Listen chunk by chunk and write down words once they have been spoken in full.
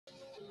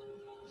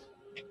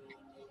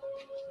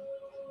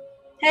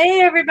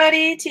Hey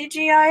everybody,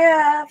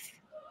 TGIF.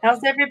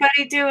 How's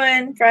everybody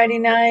doing Friday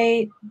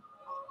night?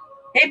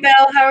 Hey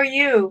Belle, how are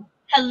you?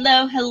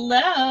 Hello,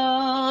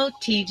 hello,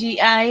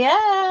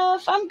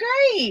 TGIF. I'm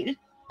great.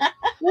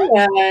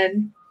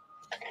 Good.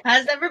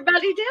 How's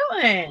everybody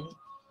doing?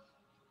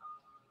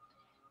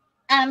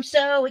 I'm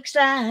so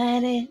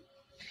excited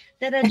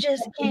that I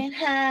just can't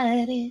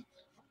hide it.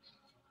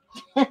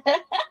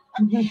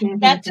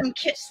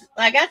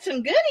 I got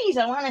some goodies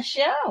I want to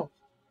show.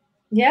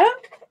 Yeah,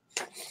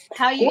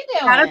 How you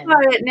how to doing?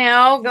 put it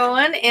now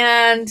going,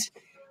 and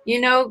you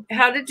know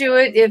how to do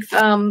it. If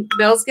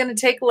Belle's going to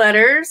take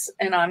letters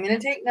and I'm going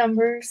to take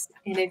numbers,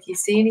 and if you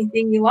see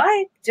anything you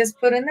like, just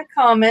put in the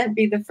comment.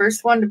 Be the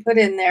first one to put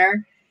in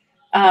there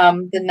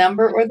the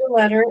number or the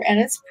letter and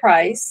its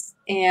price,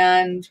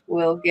 and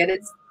we'll get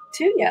it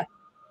to you.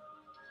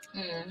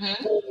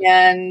 Mm-hmm.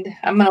 And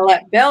I'm going to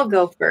let Belle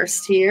go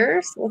first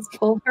here. So let's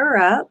pull her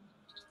up.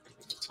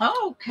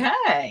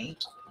 Okay.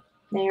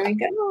 There we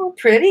go.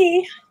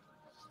 Pretty.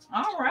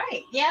 All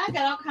right. Yeah, I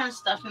got all kinds of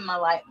stuff in my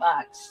light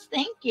box.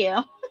 Thank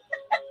you.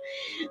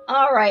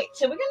 All right.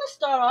 So we're going to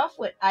start off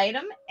with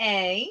item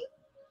A,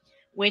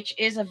 which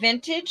is a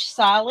vintage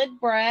solid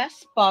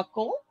brass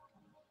buckle.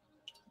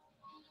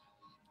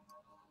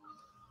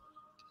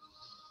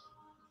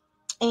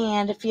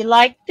 And if you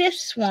like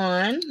this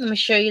one, let me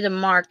show you the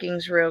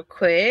markings real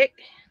quick.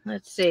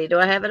 Let's see. Do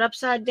I have it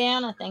upside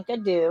down? I think I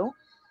do.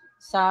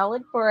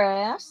 Solid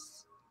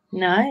brass.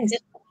 Nice.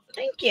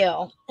 Thank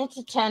you. It's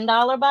a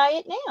 $10 buy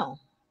it now.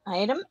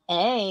 Item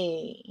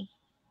A.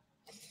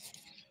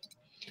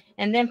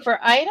 And then for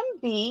item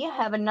B, I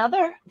have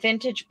another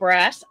vintage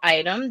brass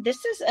item.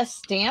 This is a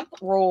stamp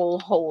roll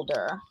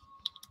holder.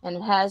 And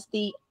it has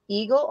the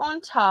eagle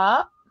on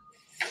top.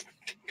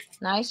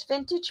 Nice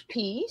vintage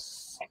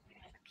piece.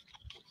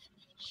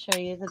 Show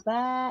you the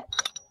back.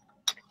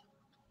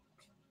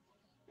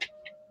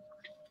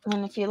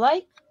 And if you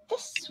like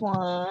this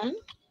one,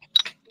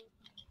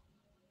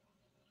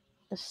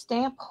 the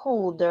stamp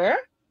holder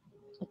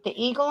with the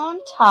eagle on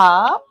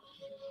top.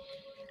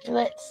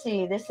 Let's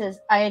see, this is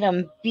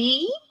item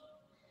B,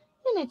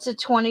 and it's a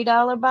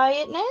 $20 buy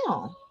it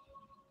now.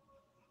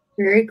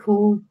 Very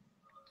cool.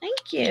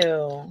 Thank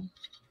you.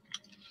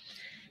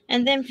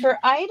 And then for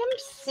item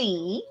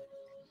C,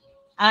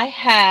 I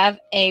have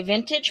a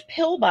vintage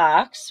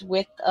pillbox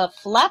with a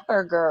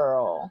flapper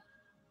girl.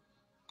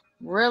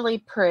 Really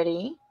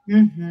pretty.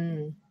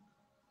 Mm-hmm.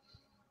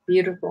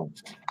 Beautiful.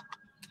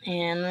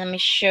 And let me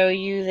show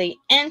you the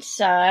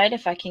inside,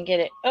 if I can get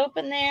it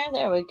open there.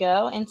 There we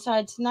go.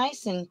 Inside's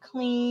nice and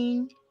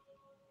clean.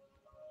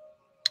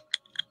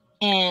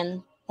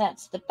 And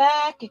that's the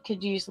back. It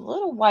could use a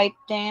little wipe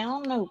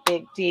down, no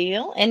big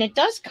deal. And it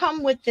does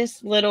come with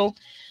this little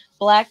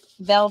black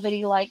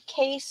velvety-like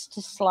case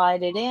to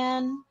slide it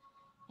in.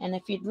 And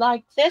if you'd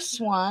like this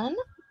one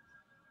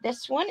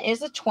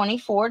is a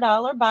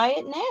 $24 buy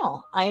it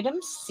now.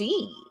 Item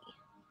C.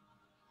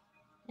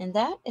 And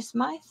that is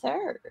my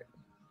third.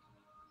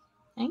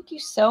 Thank you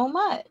so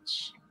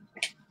much.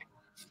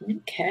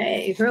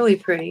 Okay, really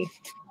pretty.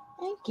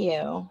 Thank you.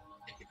 All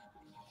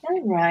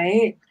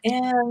right.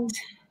 And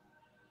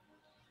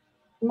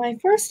my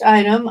first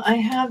item, I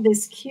have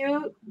this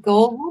cute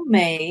gold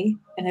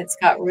lame, and it's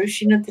got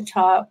ruching at the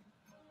top,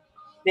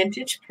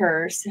 vintage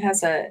purse. It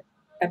has a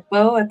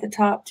bow at the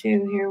top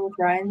too here with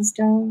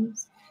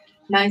rhinestones.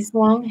 Nice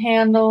long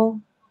handle.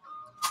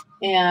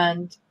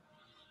 And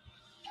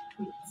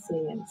let's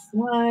see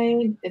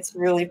inside. It's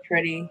really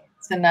pretty.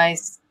 It's a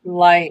nice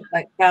light,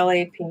 like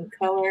ballet pink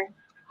color.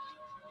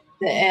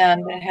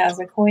 And it has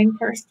a coin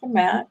purse to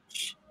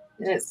match.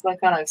 And it's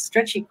like on a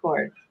stretchy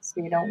cord, so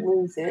you don't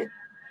lose it.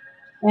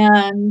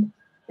 And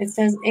it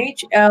says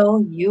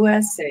HL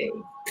USA.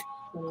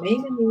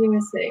 Made in the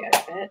USA, I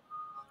bet.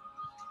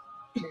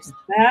 There's the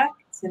back.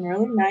 It's in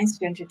really nice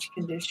vintage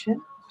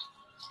condition.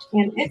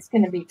 And it's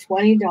going to be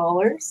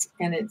 $20,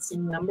 and it's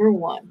number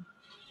 1.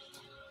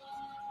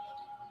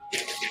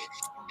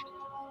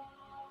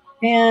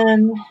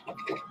 And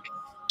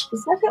the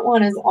second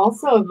one is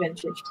also a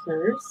vintage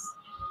purse.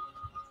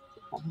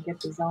 I can get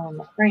these all in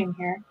the frame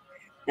here.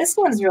 This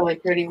one's really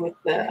pretty with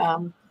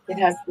the, it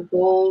has the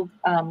gold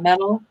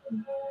metal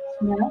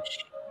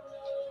mesh.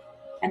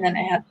 And then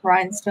it had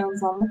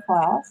rhinestones on the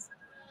clasp.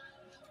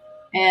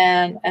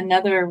 And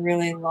another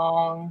really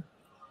long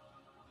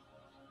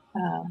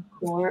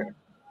cord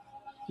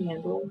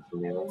handle,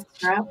 whatever,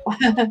 strap.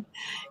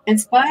 It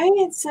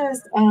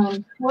says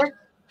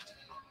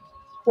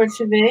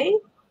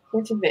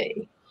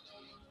Portave.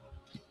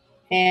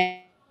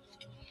 And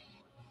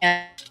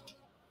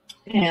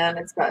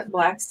it's got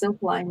black silk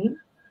lining.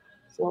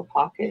 There's a little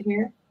pocket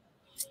here.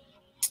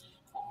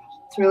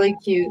 It's really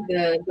cute.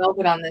 The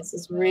velvet on this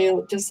is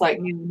real, just like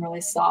new and really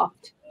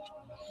soft.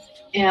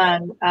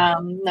 And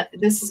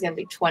this is going to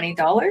be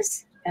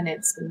 $20, and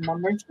it's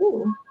number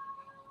 2.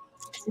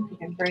 Let's see if we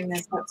can bring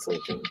this up so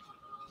we can,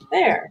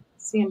 there,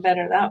 see them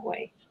better that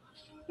way.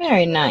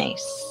 Very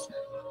nice.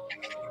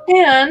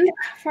 And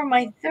for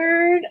my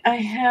third, I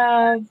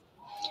have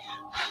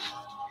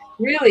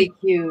Really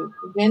cute.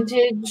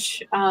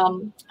 Vintage.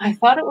 I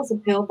thought it was a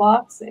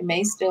pillbox. It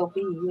may still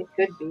be. It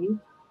could be.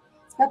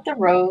 It's got the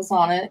rose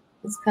on it.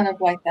 It's kind of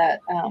like that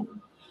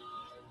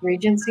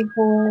Regency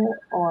core,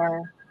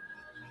 or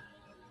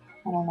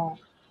I don't know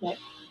what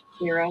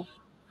era.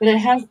 But it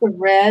has the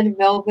red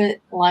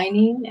velvet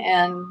lining,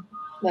 and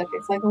look,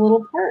 it's like a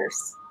little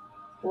purse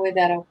the way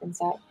that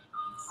opens up.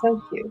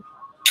 So cute.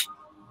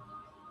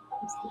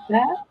 Just like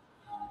that.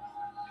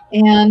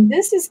 And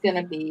this is going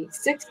to be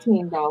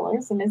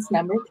 $16, and it's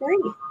number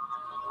 3.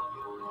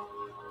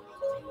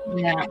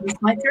 And that was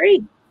my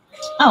 3.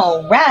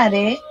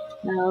 Alrighty.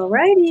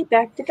 Alrighty,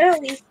 back to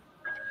Belly.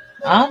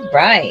 All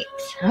right.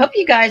 I hope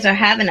you guys are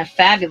having a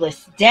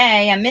fabulous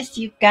day. I miss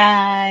you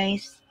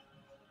guys.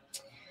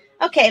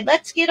 Okay,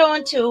 let's get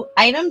on to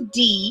item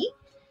D.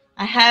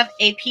 I have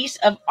a piece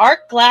of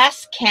art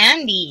glass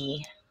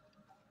candy.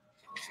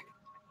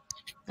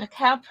 Look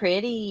how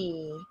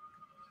pretty.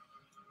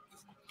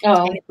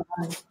 Oh,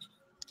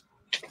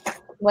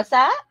 What's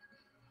that?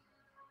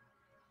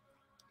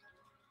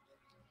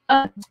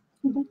 And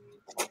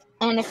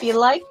if you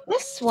like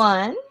this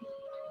one,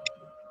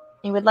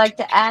 you would like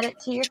to add it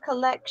to your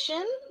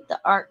collection, the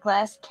art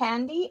glass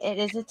candy, it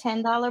is a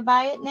 $10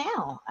 buy it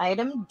now.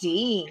 Item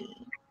D.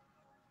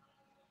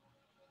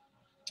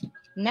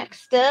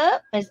 Next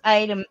up is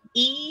item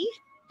E.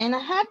 And I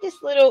have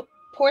this little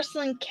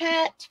porcelain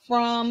cat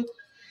from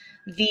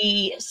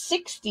the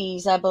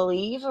 60s, I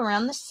believe,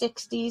 around the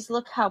 60s.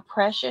 Look how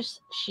precious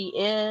she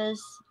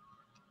is,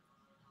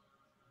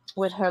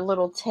 with her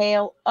little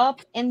tail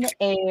up in the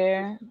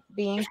air,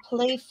 being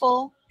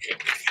playful.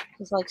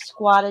 She's like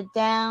squatted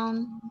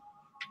down.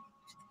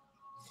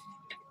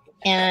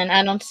 And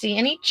I don't see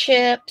any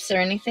chips or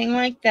anything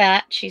like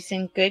that. She's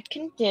in good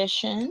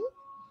condition.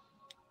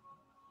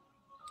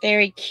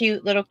 Very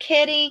cute little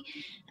kitty.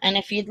 And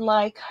if you'd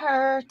like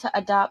her to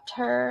adopt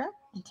her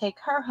and take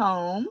her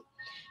home,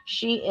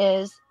 she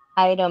is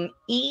item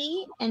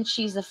E, and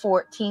she's a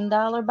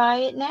 $14 buy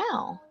it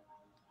now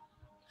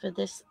for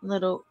this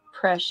little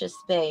precious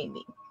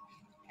baby.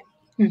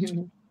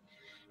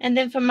 And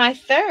then for my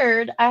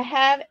third, I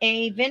have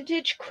a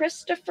vintage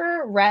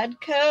Christopher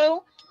Radko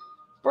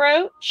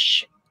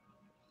brooch.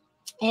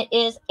 It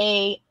is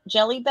a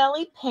Jelly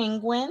Belly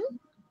penguin.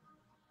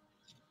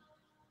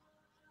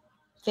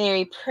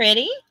 Very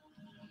pretty.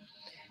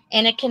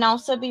 And it can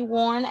also be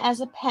worn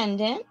as a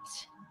pendant.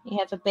 You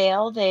have a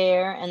bell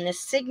there, and the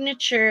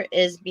signature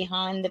is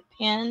behind the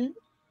pin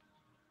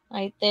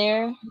right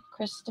there,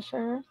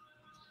 Christopher.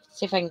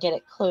 See if I can get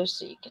it close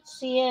so you can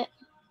see it.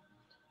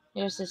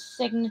 There's his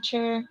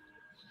signature.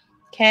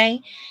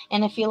 Okay.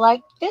 And if you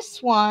like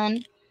this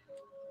one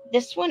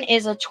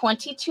is a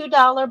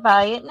 $22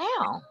 buy it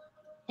now.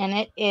 And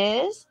it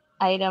is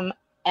item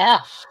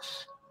F.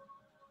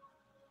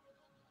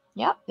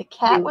 Yep, the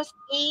cat was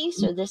E,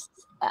 so this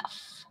is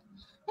F.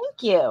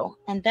 Thank you.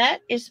 And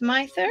that is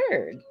my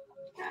third.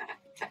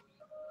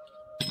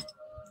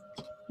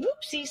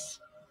 Oopsies.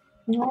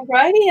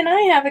 Alrighty, and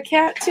I have a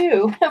cat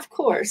too, of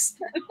course.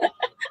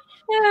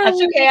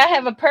 That's okay. I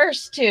have a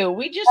purse too.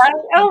 We just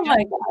oh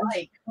my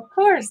gosh. Of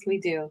course we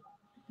do.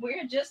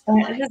 We're just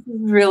alike. This is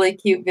a really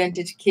cute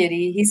vintage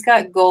kitty. He's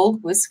got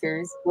gold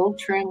whiskers, gold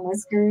trim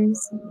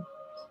whiskers. And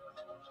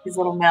his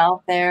little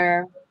mouth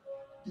there.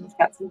 He's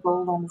got some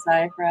gold on his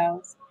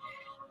eyebrows.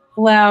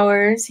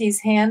 Flowers.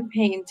 He's hand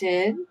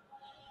painted.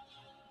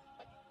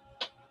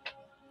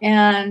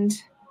 And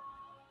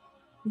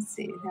let's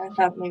see. I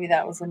thought maybe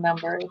that was a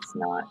number. It's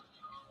not.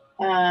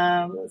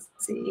 Let's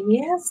see.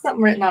 He has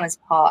something written on his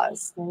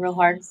paws. They're real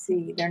hard to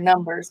see. They're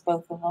numbers,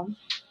 both of them.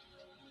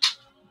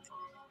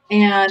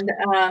 And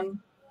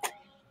if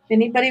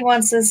anybody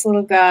wants this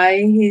little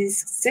guy,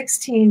 he's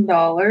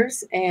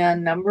 $16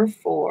 and number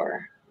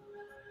 4.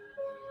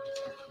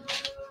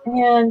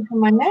 And for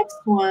my next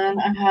one,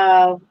 I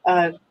have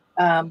a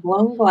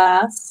blown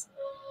glass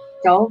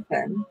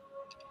dolphin.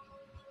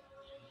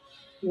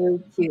 Really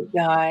cute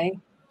guy.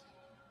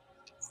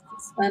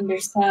 This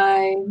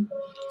underside.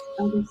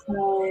 Here's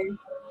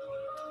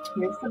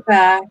the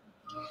back.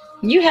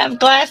 You have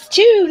glass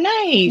too.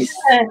 Nice.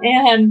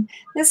 And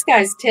this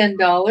guy's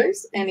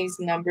 $10, and he's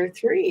number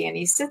 3, and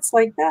he sits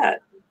like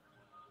that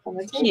on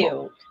the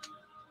table.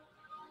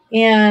 Cute.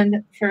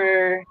 And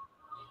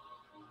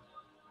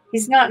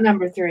he's not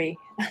number 3.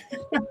 He's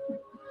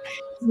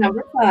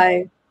number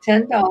 5.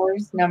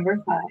 $10,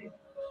 number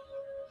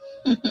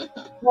 5.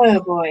 Oh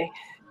boy.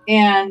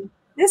 And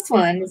this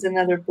one is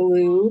another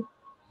blue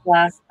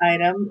glass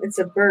item. It's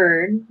a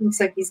bird. Looks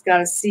like he's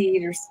got a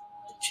seed or a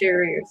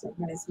cherry or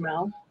something in his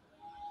mouth.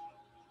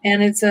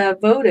 And it's a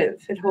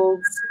votive. It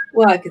holds,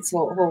 well, I could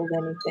hold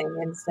anything,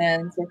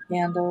 incense or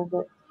candle,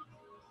 but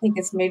I think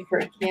it's made for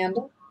a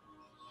candle.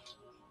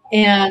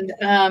 And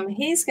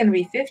he's going to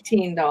be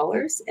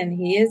 $15, and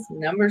he is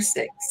number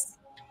 6.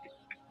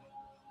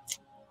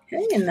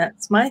 Okay, and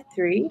that's my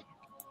 3.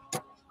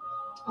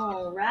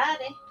 All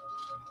righty.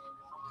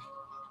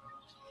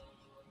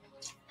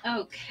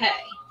 Okay.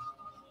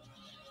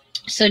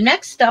 So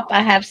next up,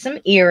 I have some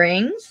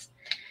earrings,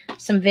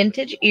 some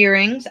vintage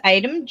earrings,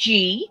 item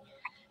G.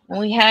 And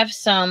we have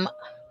some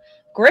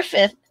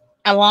Griffith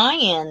a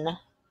lion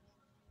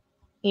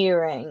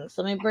earrings.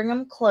 Let me bring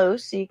them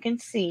close so you can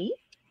see.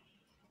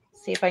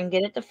 See if I can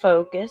get it to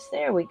focus.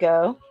 There we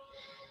go.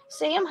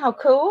 See them? How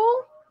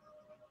cool?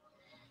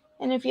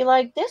 And if you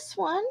like this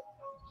one,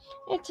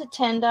 it's a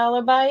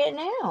 $10 buy it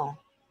now.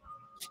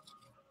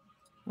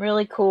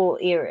 Really cool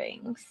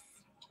earrings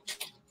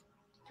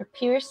for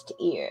pierced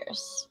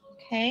ears.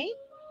 Okay.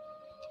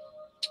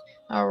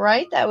 All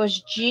right, that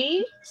was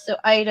G. So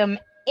item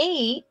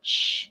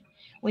H,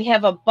 we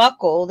have a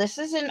buckle. This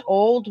is an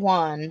old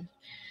one.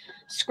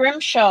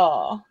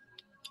 Scrimshaw.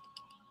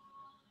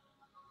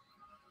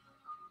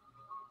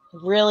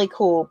 Really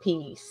cool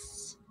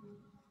piece.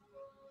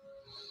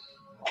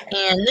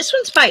 And this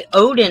one's by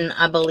Odin,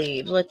 I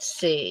believe. Let's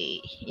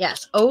see.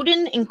 Yes,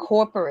 Odin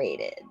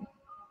Incorporated.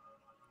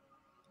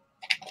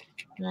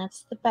 And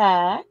that's the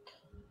back.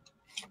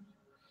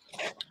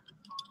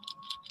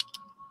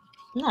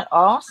 Isn't that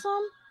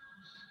awesome?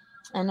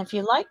 And if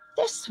you like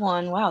this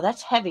one, wow,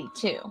 that's heavy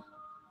too.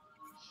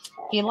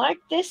 If you like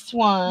this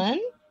one,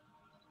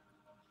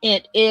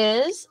 it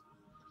is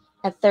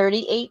a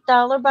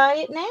 $38 buy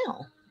it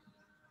now.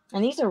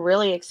 And these are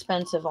really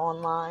expensive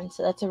online,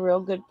 so that's a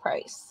real good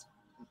price.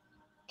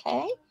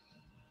 Okay.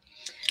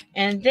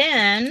 And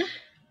then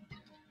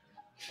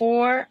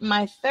for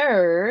my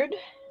third,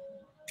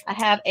 I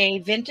have a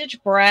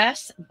vintage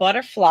brass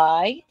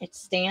butterfly. It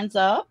stands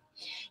up.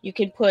 You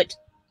could put,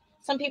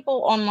 some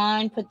people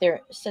online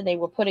said they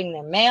were putting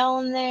their mail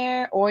in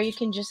there, or you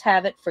can just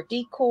have it for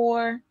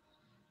decor.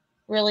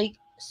 Really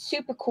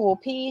super cool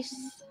piece.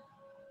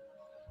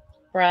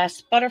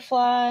 Brass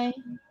butterfly.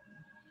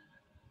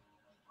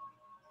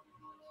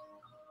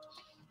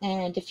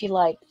 And if you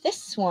like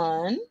this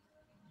one,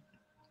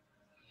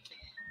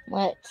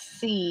 let's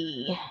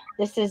see.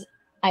 This is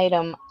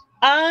item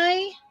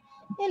I,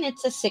 and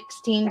it's a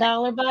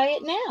 $16 buy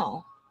it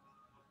now.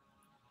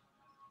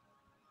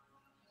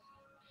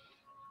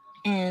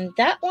 And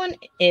that one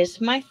is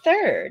my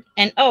third.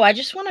 And oh, I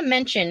just want to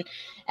mention,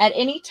 at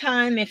any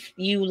time, if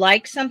you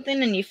like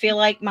something and you feel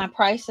like my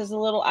price is a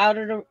little out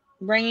of the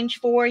range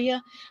for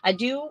you, I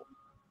do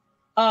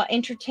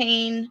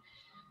entertain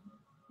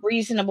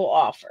reasonable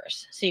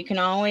offers. So you can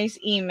always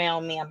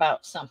email me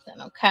about something,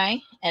 okay?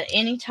 At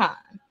any time.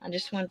 I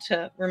just want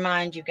to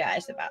remind you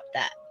guys about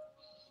that.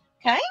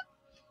 Okay?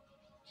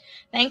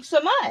 Thanks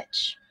so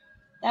much.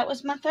 That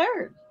was my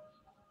third.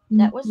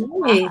 That was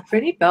Hey,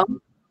 pretty, Belle.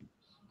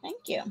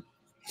 Thank you.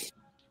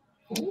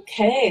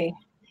 Okay.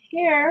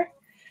 Here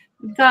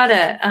we've got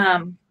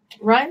a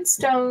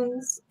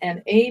rhinestones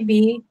and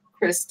AB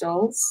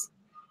crystals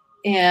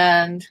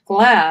and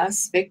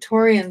glass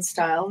Victorian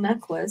style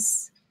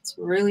necklace. It's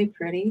really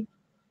pretty.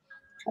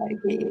 Try to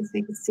get you so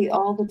you can see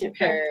all the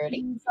different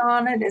things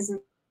on it.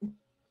 Isn't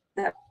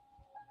that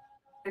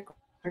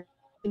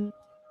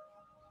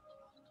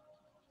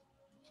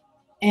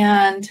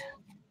and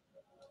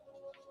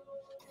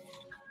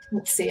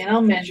let's see, and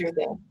I'll measure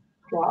the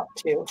drop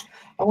too.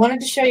 I wanted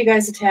to show you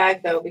guys a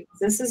tag though, because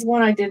this is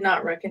one I did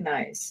not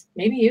recognize.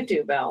 Maybe you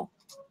do, Belle.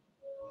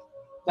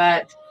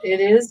 But it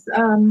is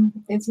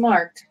it's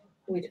marked.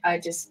 I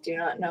just do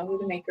not know who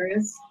the maker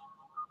is.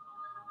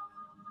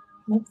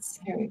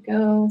 Here we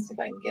go. See if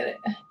I can get it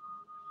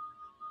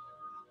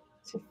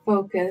to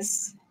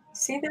focus.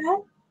 See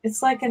that?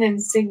 It's like an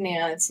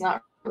insignia. It's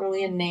not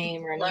really a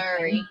name or anything.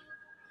 Blurry.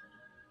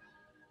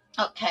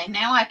 Okay,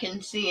 now I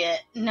can see it.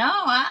 No,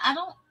 I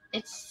don't.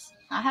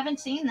 I haven't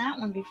seen that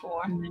one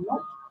before.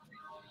 Nope.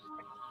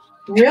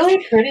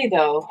 Really pretty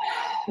though.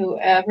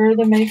 Whoever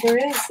the maker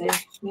is, they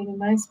made a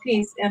nice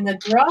piece. And the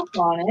drop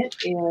on it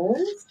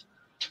is,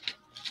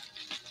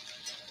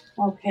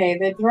 okay,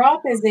 the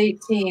drop is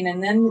 18,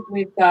 and then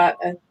we've got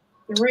a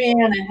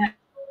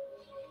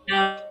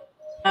 3.5,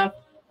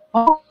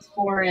 almost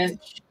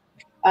 4-inch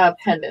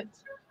pendant.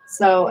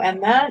 So, and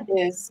that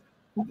is,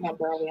 what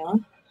number are we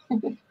on?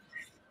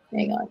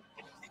 Hang on.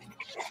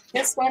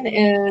 This one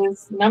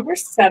is number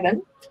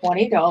 7,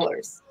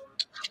 $20.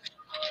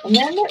 And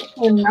then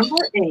for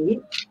number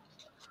 8,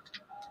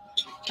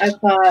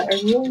 I've got a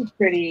really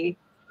pretty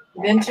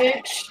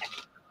vintage.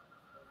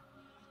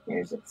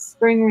 Here's a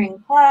spring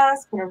ring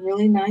clasp and a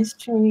really nice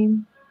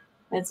chain.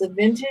 It's a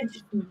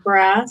vintage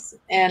brass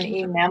and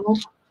enamel.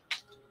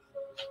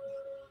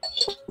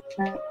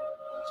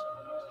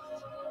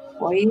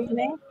 Poison.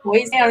 I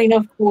don't even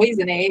know if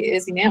poison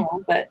is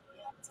enamel, but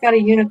it's got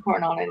a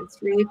unicorn on it. It's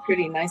really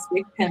pretty, nice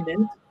big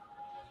pendant.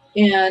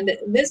 And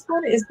this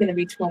one is going to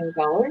be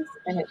 $20,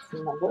 and it's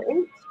number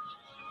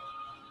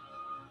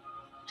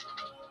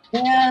 8.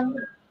 And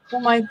for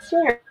my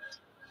third,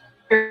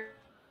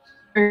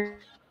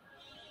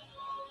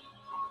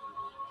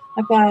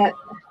 I've got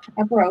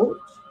a brooch.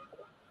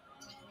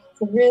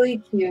 It's a really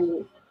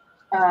cute.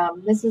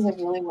 This is a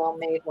really well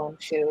made one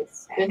too.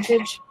 It's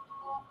vintage,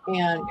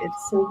 and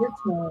it's silver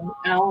tone,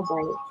 owl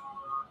brooch,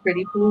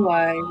 pretty blue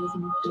eyes,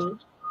 isn't it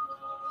cute?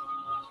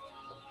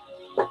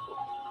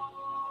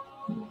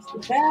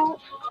 That.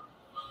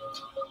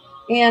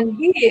 And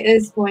he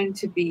is going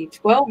to be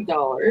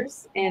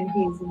 $12, and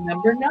he's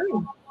number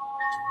 9.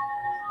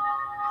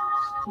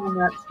 And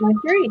that's my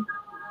 3.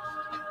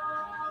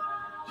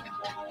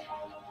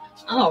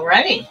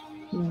 Alrighty.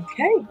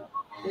 Okay.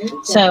 There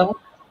we So,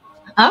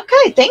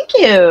 okay, thank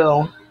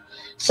you.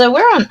 So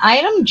we're on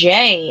item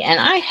J, and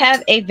I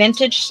have a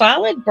vintage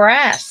solid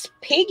brass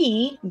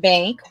piggy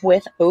bank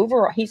with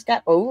overall. He's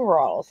got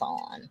overalls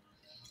on.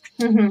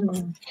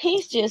 go.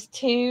 He's just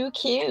too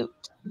cute.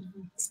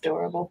 It's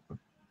adorable.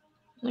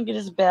 Look at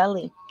his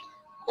belly.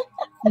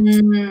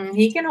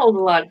 He can hold a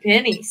lot of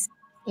pennies.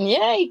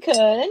 Yeah, he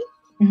could.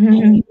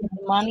 And you put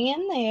the money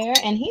in there,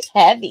 and he's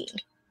heavy.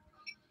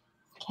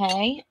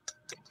 Okay,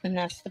 and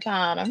that's the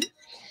bottom.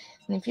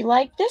 And if you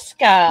like this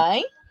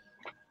guy,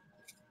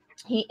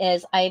 he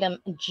is item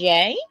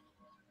J,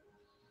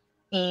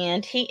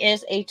 and he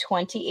is a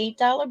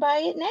 $28 buy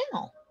it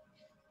now.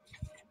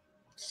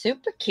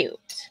 Super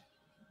cute.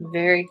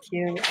 Very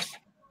cute.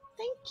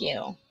 Thank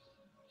you.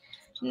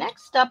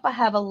 Next up, I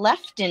have a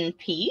Lefton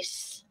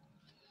piece,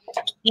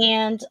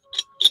 and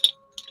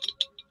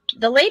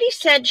the lady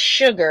said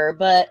sugar,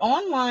 but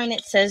online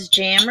it says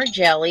jam or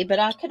jelly, but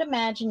I could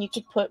imagine you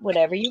could put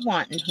whatever you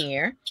want in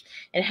here.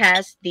 It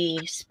has the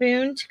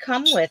spoon to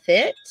come with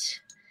it,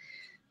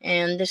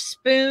 and the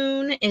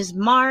spoon is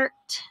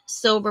marked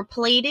silver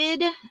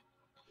plated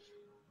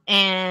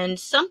and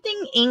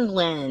something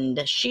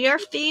England,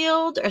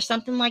 Shearfield or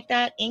something like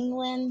that,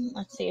 England.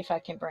 Let's see if I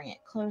can bring it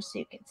close so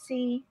you can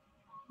see.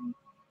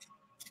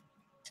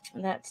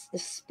 That's the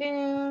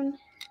spoon.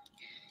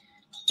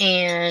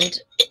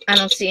 And I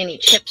don't see any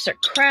chips or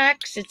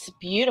cracks. It's a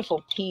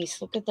beautiful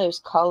piece. Look at those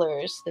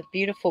colors. The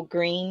beautiful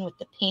green with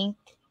the pink.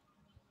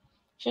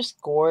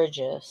 Just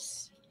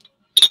gorgeous.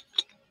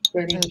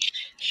 Pretty. Let me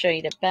show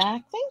you the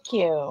back. Thank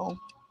you.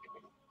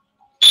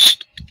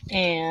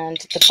 And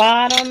the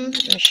bottom.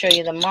 Let me show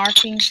you the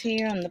markings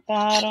here on the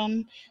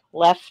bottom.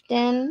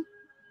 Lefton,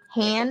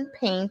 hand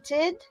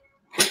painted.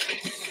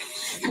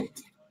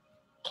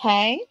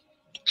 Okay.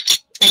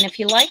 And if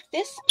you like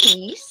this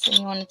piece and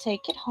you want to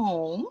take it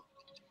home,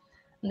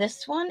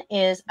 this one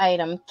is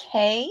item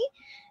K,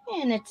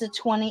 and it's a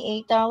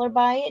 $28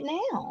 buy it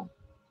now.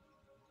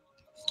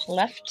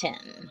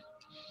 Lefton.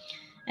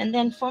 And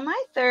then for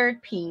my third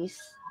piece,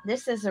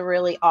 this is a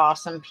really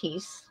awesome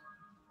piece,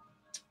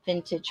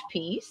 vintage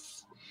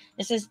piece.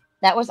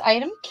 That was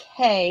item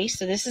K,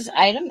 so this is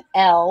item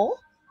L,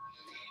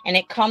 and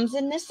it comes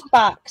in this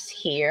box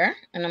here,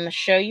 and I'm going to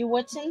show you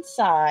what's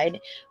inside.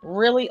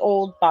 Really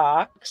old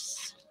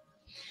box.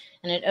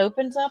 And it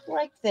opens up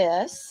like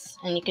this,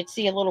 and you can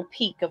see a little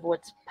peek of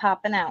what's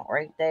popping out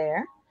right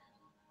there.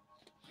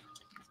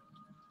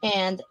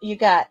 And you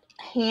got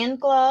hand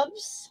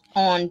gloves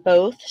on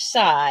both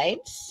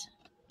sides.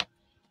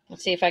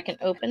 Let's see if I can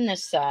open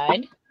this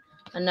side.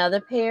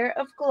 Another pair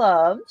of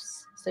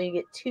gloves. So you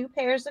get 2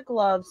 pairs of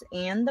gloves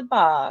and the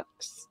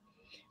box.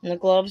 And the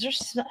gloves are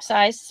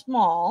size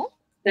small.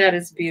 That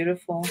is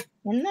beautiful.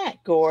 Isn't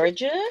that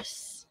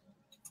gorgeous?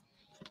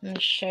 Let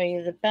me show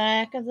you the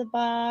back of the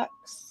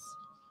box.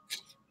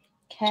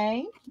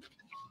 Okay.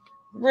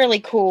 Really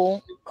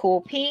cool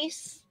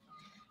piece.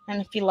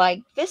 And if you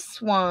like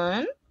this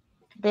one,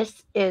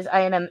 this is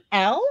item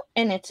L,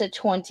 and it's a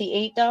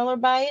 $28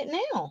 buy it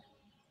now.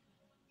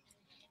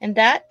 And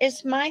that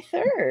is my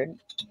third.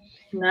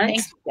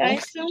 Nice. Thank you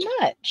guys so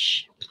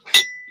much.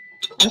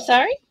 I'm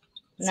sorry?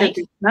 Nice.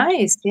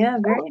 Nice. Yeah,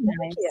 very nice.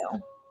 Thank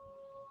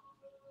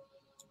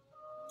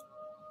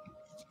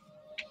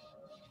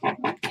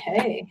you.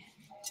 Okay.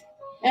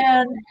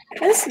 And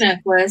this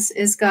necklace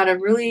has got a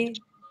really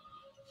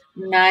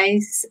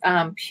nice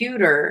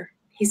pewter.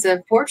 He's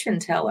a fortune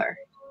teller.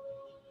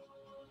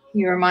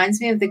 He reminds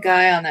me of the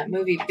guy on that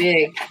movie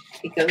Big.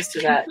 He goes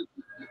to that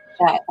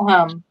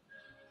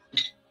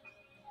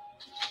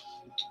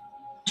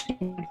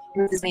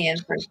Disney in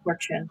for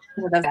fortune.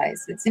 One of those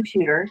guys. It's in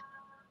pewter.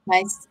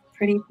 Nice,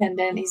 pretty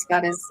pendant. He's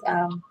got his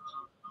what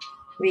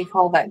do you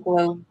call that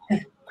globe?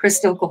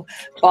 Crystal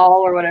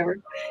ball or whatever.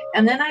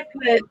 And then I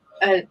put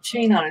a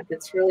chain on it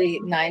that's really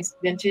nice,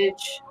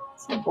 vintage.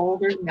 It's a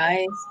bolder,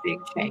 nice, big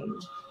chain.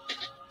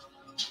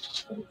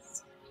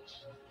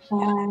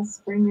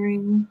 Spring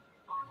ring.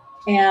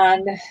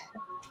 And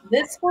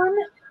this one,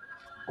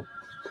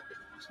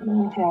 what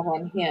do I have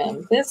on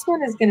him? This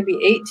one is going to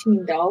be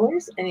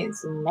 $18, and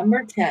it's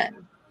number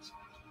 10.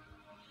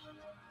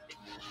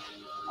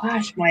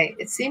 Gosh,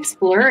 it seems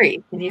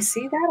blurry. Can you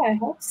see that? I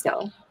hope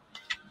so.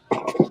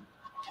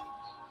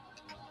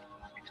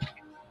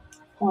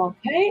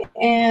 Okay,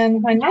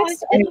 and my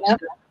next item,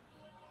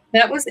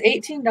 that was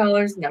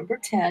 $18, number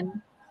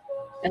 10.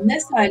 And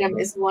this item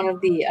is one of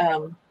the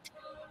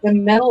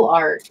metal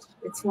art.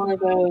 It's one of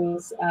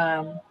those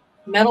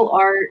metal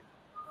art.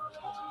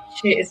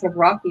 It's a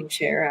rocking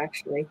chair,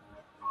 actually.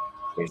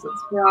 There's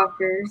its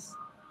rockers.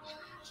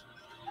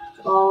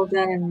 It's all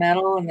done in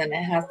metal, and then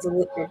it has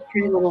a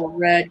pretty little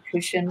red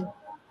cushion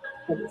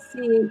for the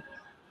seat.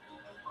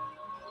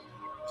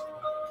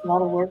 A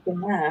lot of work in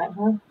that,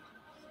 huh?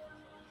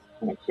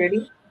 Kind of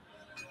pretty.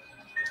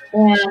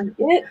 And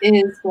it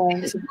is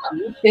going to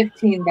be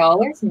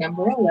 $15,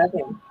 number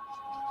 11.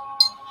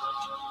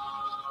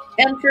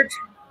 And for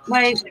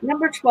my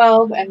number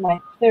 12 and my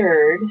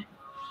third.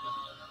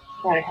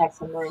 Gotta have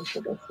some room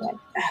for this one.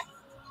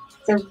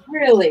 It's a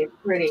really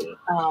pretty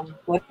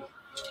wood.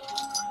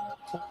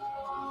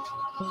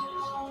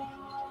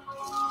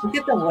 Look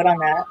at the wood on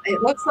that.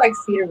 It looks like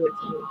cedar wood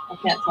to me. I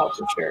can't tell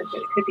for sure,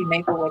 but it could be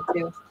maple wood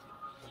too.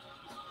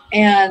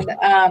 And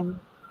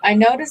I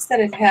noticed that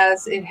it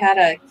had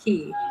a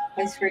key,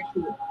 place for a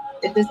key.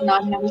 It does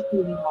not have a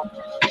key on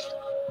it,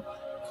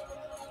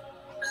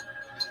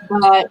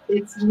 but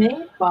it's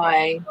made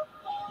by.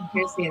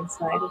 Here's the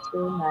inside. It's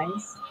really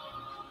nice.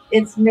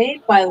 It's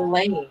made by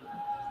Lane,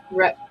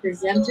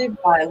 represented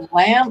by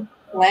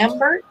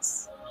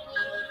Lamberts.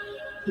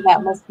 So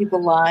that must be the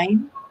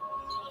line.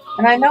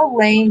 And I know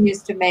Lane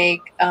used to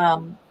make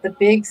the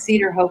big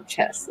cedar hope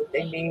chests that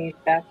they made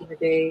back in the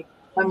day.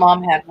 My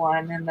mom had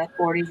one in the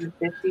 40s and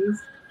 50s.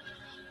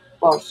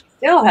 Well, she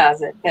still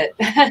has it, but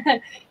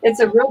it's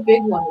a real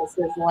big one that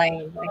says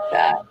Lane like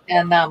that.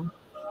 And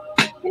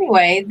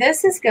anyway,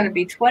 this is going to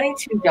be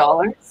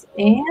 $22,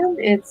 and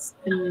it's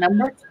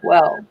number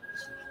 12.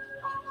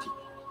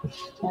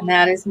 And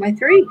that is my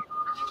 3.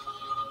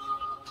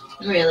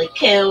 Really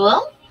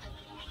cool.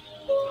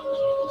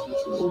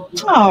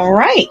 All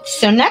right.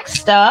 So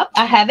next up,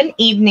 I have an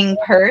evening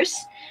purse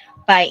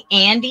by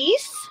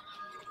Andy's,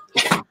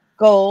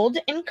 gold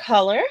in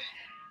color.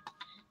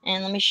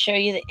 And let me show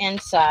you the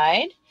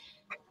inside.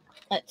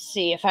 Let's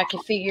see if I can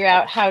figure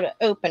out how to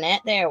open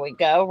it. There we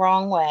go.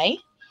 Wrong way.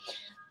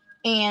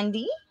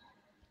 Andy.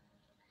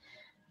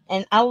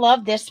 And I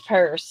love this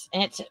purse.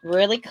 And it's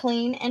really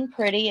clean and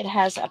pretty. It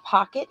has a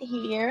pocket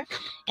here.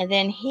 And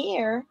then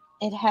here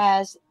it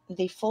has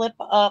the flip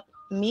up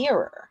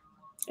mirror.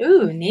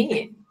 Ooh,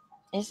 neat.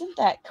 Isn't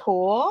that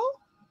cool?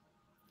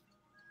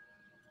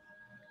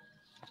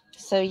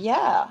 So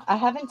yeah, I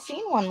haven't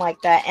seen one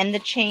like that. And the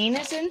chain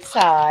is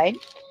inside.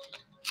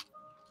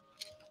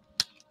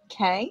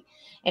 Okay.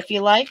 If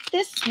you like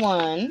this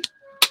one,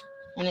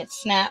 and it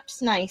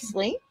snaps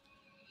nicely.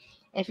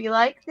 If you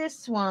like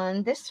this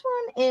one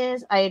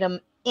is item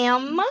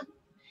M,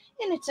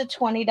 and it's a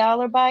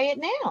 $20 buy it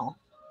now.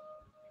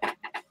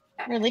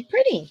 Really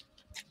pretty.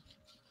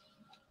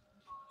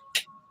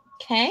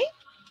 Okay.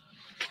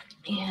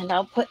 And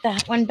I'll put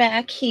that one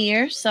back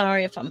here.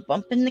 Sorry if I'm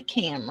bumping the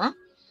camera.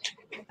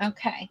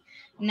 Okay.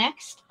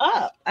 Next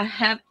up, I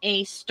have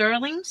a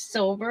sterling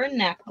silver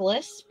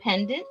necklace,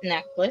 pendant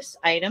necklace,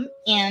 item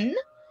N,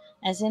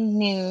 as in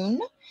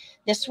noon.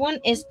 This one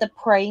is the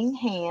Praying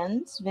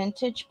Hands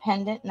vintage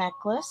pendant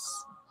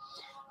necklace.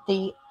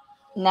 The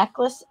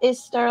necklace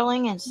is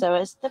sterling, and so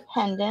is the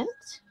pendant.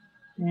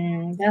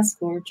 That's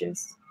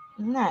gorgeous.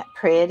 Isn't that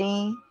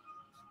pretty?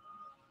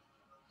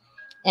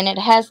 And it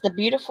has the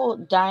beautiful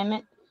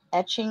diamond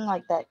etching,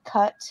 like that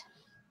cut,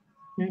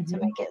 to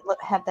make it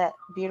have that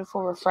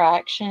beautiful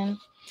refraction.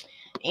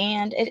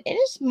 And it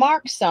is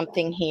marked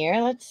something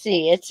here. Let's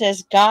see. It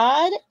says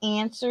God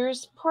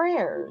answers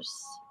prayers.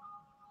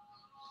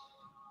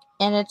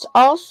 And it's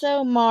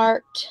also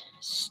marked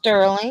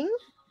sterling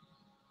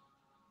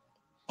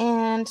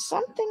and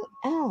something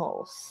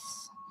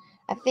else.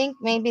 I think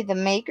maybe the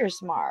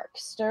maker's mark.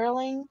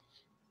 Sterling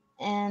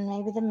and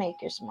maybe the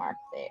maker's mark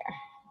there.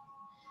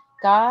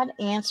 God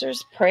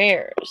answers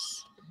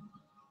prayers.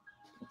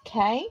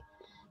 Okay.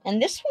 And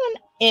this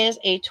one is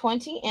a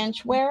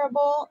 20-inch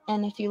wearable.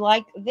 And if you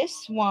like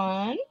this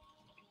one,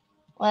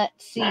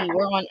 let's see.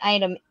 We're on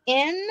item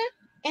N,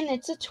 and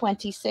it's a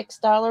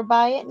 $26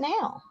 buy it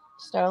now.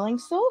 Sterling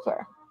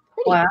silver.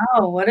 Pretty.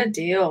 Wow, what a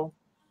deal.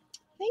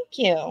 Thank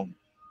you.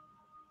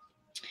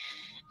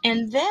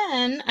 And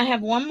then I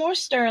have one more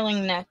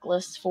sterling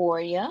necklace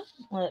for you.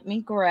 Let me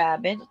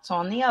grab it. It's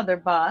on the other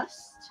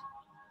bust.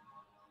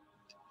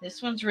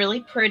 This one's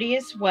really pretty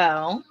as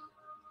well.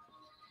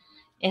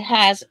 It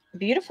has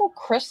beautiful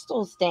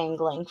crystals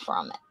dangling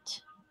from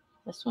it.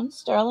 This one's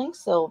sterling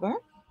silver.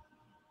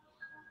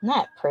 Isn't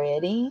that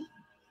pretty?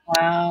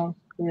 Wow,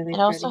 really It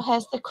also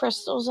has the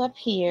crystals up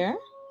here,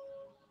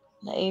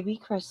 the AB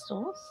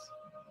crystals.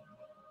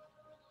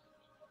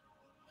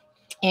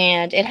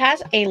 And it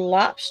has a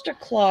lobster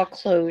claw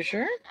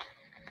closure.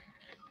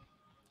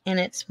 And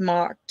it's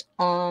marked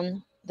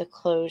on the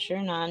closure,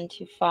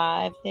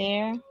 925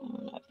 there. I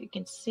don't know if you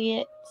can see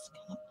it. It's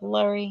kind of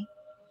blurry.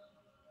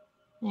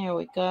 There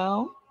we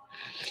go.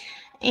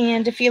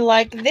 And if you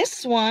like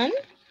this one,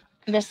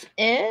 this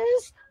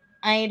is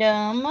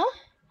item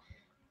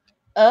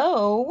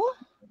O.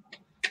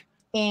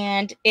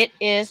 And it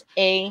is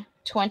a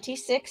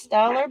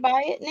 $26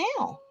 buy it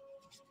now.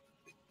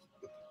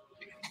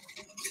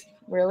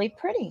 Really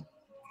pretty.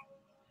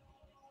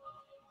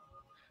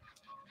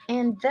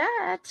 And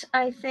that,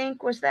 I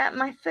think, was that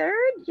my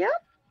third? Yep,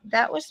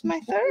 that was my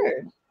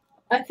third.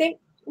 I think,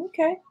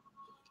 okay.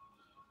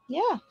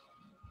 Yeah.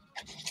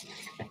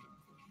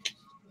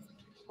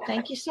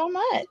 Thank you so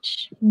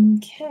much.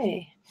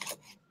 Okay.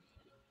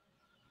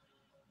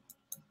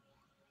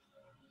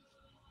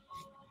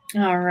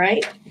 All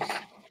right.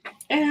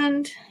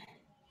 And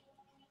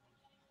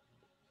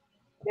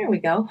there we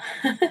go.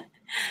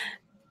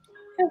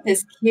 Got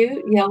this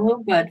cute yellow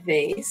bud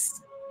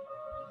vase.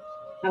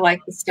 I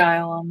like the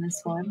style on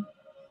this one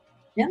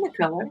and the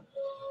color.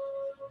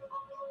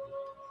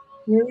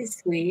 Really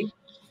sweet.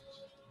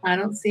 I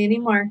don't see any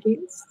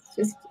markings,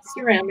 just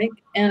ceramic,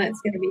 and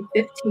it's going to be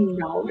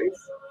 $15,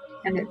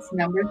 and it's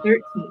number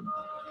 13.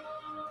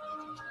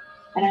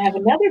 And I have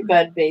another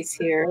bud vase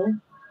here.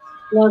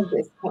 Love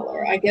this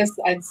color. I guess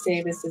I'd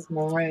say this is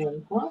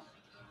maroon, huh?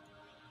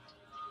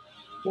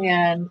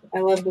 And I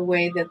love the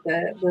way that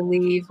the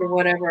leaves or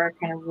whatever are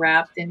kind of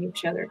wrapped in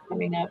each other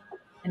coming up.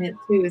 And it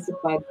too is a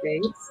bud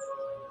vase.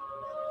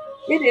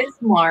 It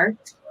is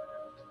marked.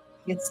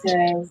 It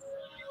says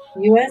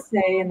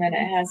USA, and then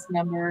it has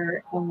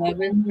number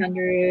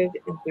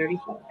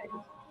 1135.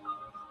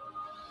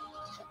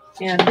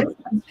 And this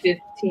is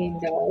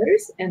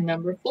 $15 and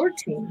number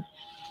 14.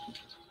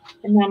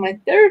 And now my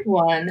third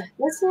one,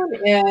 this one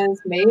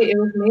is made, it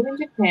was made in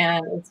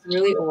Japan. It's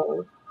really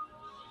old.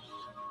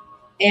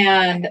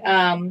 And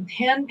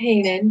hand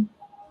painted.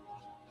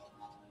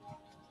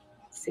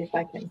 Let's see if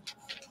I can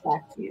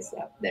back these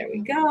up. There we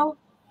go.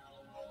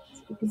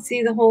 So you can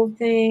see the whole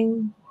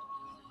thing.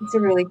 It's a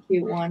really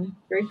cute one,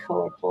 very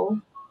colorful.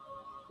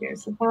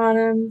 Here's the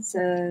bottom. It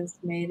says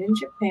made in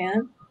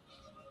Japan.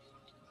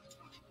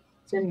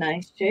 It's a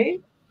nice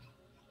shape.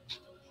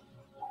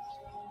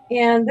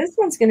 And this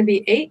one's going to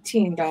be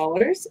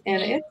 $18,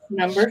 and it's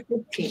number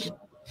 15.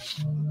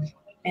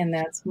 And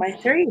that's my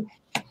 3.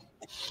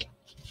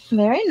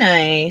 Very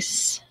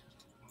nice.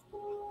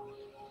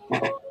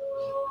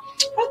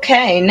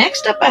 Okay,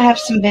 next up I have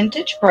some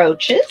vintage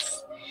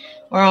brooches.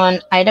 We're on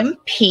item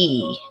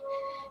P.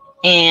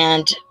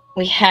 And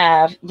we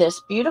have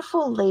this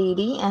beautiful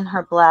lady in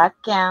her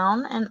black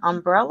gown and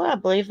umbrella. I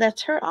believe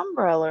that's her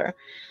umbrella.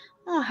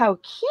 Oh, how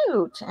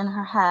cute. And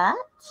her hat.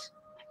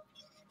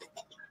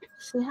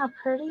 See how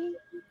pretty?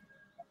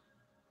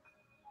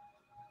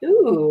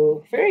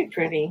 Ooh, very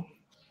pretty.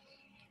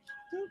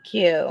 Thank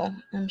you.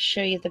 Let me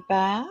show you the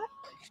back.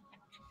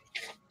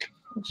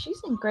 And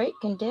she's in great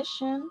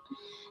condition.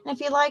 And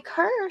if you like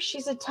her,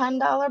 she's a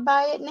 $10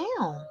 buy it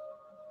now.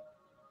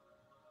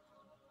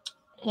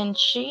 And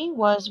she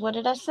was, what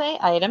did I say?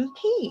 Item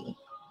P.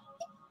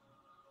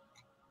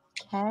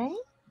 Okay.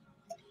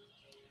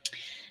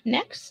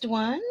 Next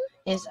one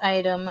is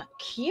item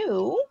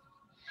Q.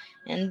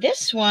 And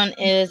this one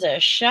is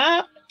a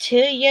shop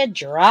till you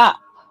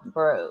drop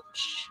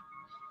brooch.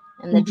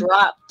 And the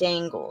drop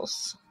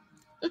dangles.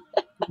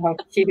 How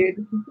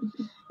cute.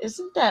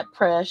 Isn't that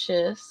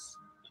precious?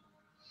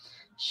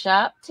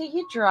 Shop till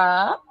you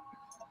drop.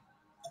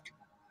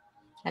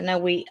 I know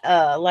we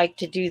like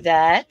to do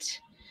that.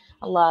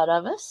 A lot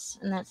of us.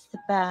 And that's the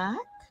back.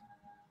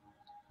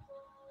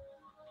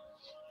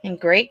 In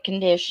great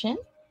condition.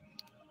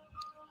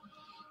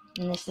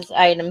 And this is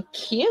item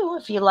Q.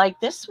 If you like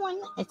this one,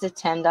 it's a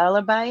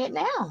 $10 buy it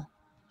now.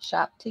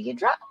 Shop till you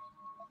drop.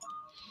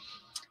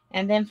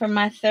 And then for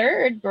my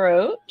third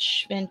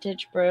brooch,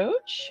 vintage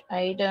brooch,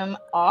 item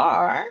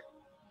R.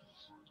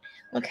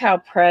 Look how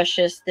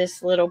precious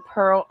this little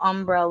pearl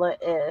umbrella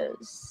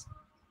is.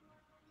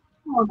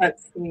 Oh,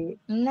 that's sweet.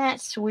 Isn't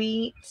that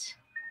sweet?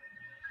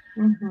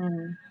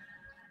 Mm-hmm.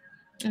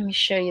 Let me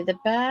show you the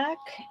back.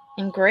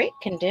 In great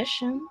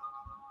condition.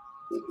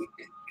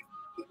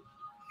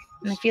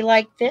 And if you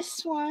like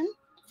this one,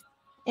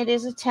 it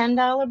is a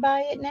 $10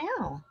 buy it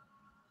now.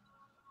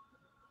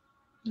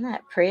 Isn't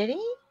that pretty?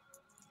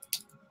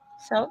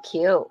 So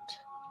cute.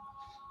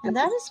 And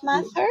that is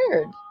my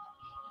third.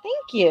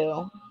 Thank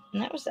you.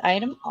 And that was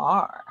item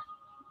R.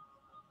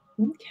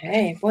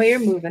 Okay. Boy, you're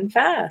moving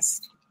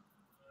fast.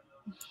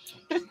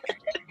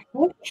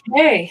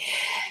 Okay.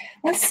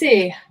 Let's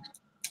see.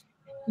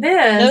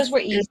 Those were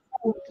easy.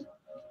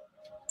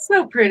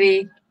 So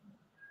pretty.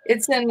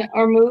 It's an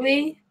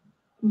Ormuli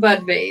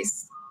bud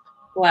vase.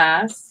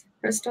 Glass.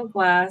 Crystal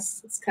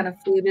glass. It's kind of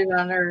fluted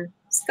on her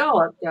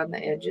scalloped on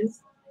the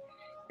edges.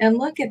 And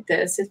look at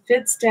this. It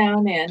fits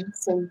down in,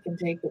 so you can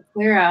take it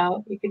clear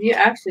out. You could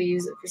actually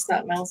use it for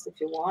something else if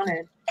you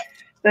wanted.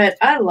 But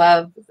I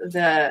love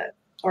the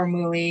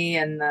Ormuli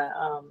and the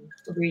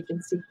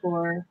Regency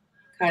core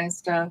kind of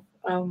stuff.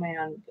 Oh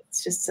man,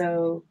 it's just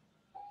so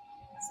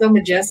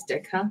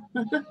majestic, huh?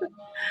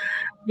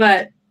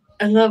 But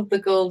I love the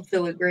gold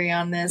filigree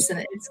on this,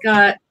 and it's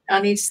got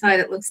on each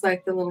side. It looks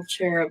like the little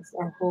cherubs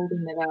are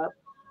holding it up,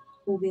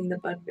 holding the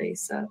bud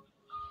vase up.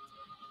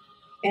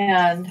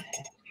 And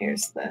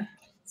here's the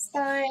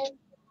side.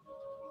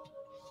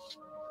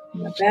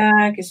 And the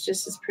back is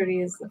just as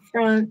pretty as the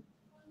front.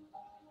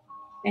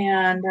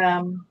 And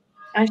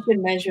I should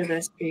measure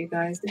this for you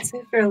guys. It's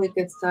a fairly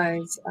good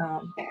size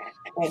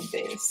bed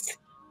base.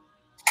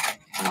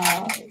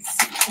 Let's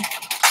see.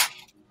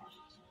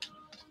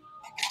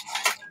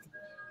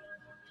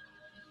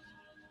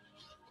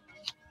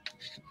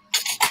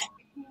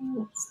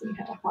 Let's see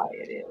how high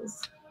it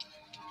is.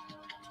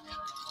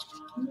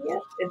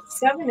 Yep, it's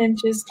 7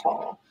 inches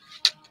tall.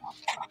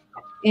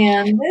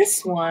 And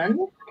this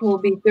one will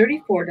be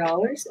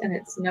 $34, and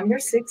it's number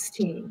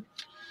 16.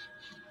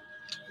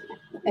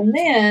 And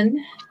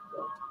then,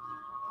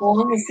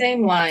 along the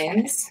same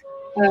lines,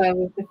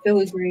 with the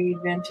filigree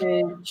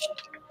vintage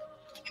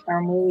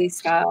Armuli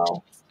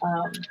style.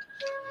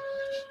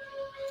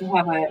 You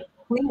have a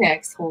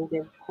Kleenex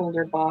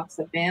holder box,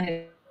 a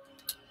vanity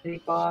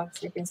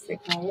box, I guess they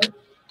call it.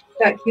 It's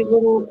got cute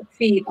little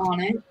feet on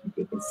it, if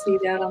you can see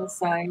that on the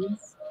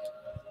sides.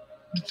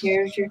 And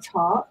here's your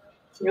top,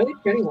 really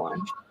pretty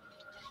one.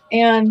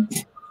 And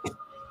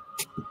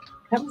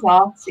comes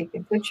off so you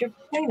can put your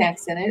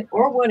Kleenex in it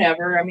or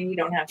whatever. I mean, you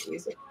don't have to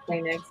use a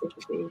Kleenex. It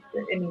could be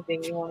for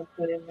anything you want to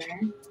put in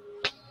there.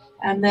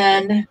 And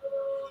then,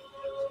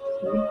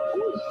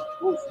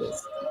 what's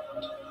this?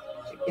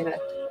 I get a,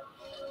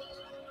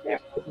 there,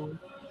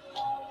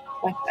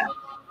 like that.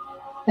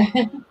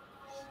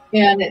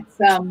 And it's,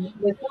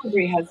 the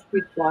filigree has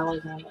cute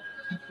flowers on it.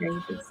 Here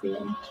you can see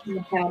them in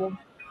the pattern.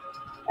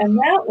 And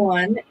that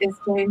one is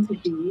going to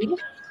be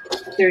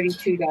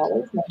 $32,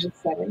 number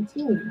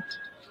 17.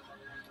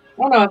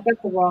 Oh no, I've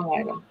got the wrong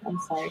item. I'm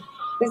sorry.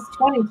 It's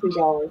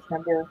 $22,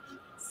 number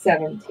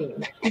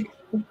 17.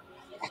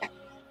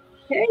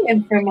 Okay,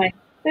 and for my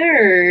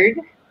third,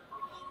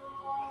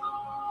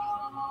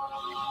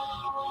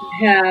 I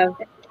have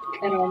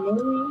an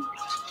Armani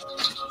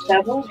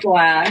double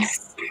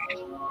glass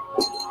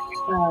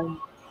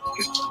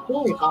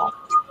jewelry box.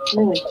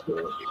 Really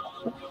cute.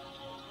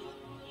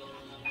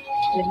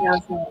 It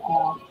has a key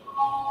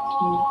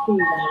on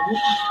it.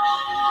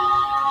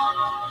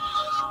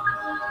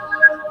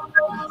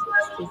 That's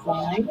its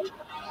design.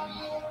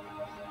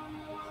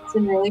 It's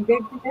in really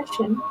good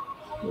condition.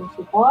 There's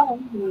the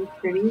bottom, really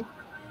pretty.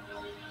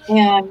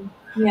 And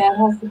yeah, it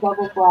has the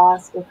double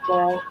glass with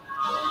the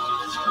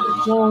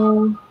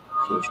gold.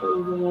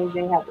 Usually the way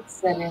they have it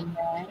set in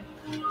there.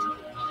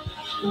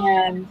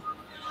 And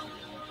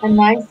a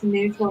nice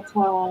neutral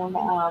tone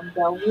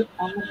velvet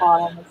on the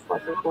bottom. It's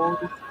like a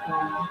goldish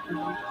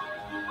brown.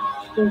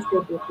 Goes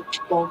good with the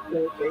gold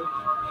filigree.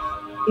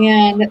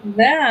 And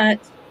that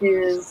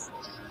is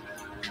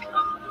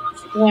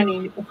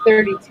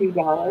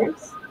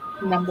 $32,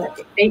 number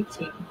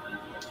 18.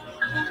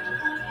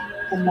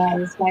 And that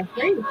is my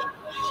three.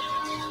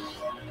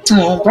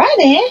 All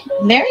righty.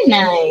 Very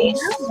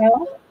nice.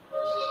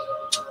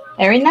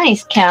 Very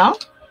nice, Cal.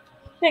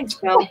 Thanks,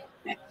 Cal.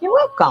 You're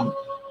welcome.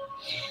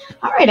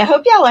 All right, I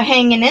hope y'all are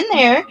hanging in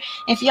there.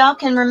 If y'all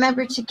can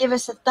remember to give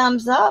us a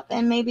thumbs up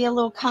and maybe a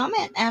little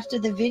comment after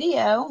the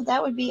video,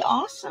 that would be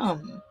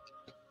awesome.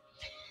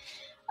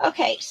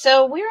 Okay,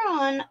 so we're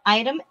on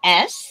item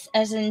S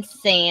as in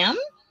Sam.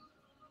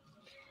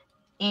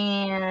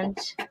 And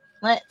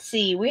let's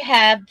see, we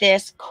have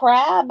this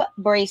crab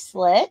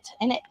bracelet,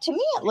 and to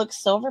me it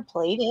looks silver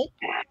plated.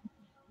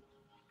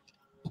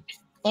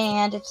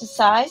 And it's a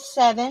size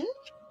 7,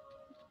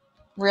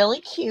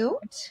 really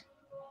cute.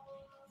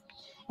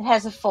 It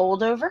has a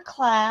fold over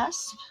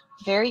clasp,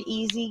 very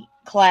easy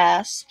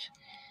clasp.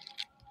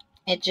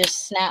 It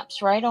just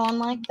snaps right on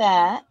like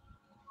that.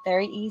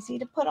 Very easy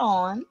to put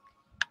on.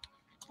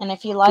 And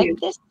if you like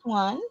this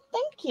one,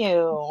 thank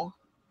you.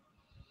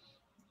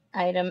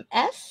 Item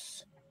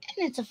S,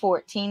 and it's a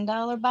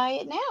 $14 buy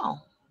it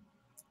now.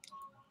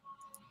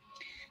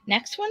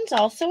 Next one's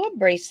also a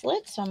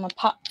bracelet, so I'm going to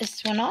pop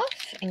this one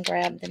off and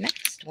grab the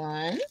next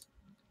one.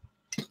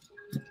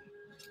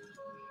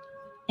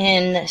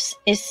 And this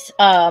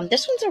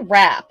one's a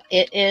wrap.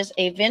 It is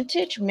a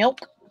vintage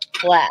milk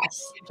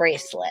glass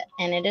bracelet,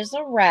 and it is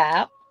a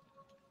wrap.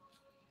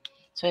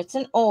 So it's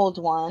an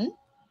old one.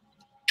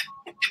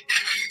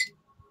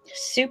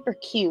 Super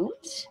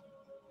cute.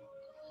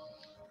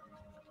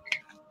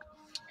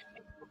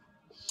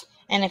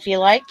 And if you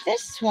like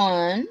this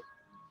one,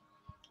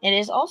 it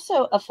is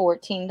also a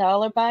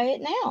 $14 buy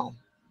it now.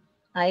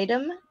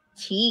 Item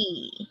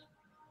T.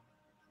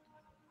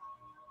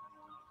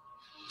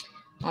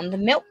 On the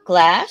milk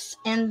glass.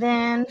 And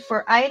then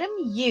for item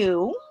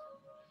U,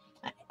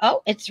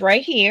 oh, it's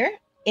right here.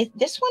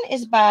 This one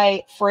is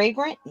by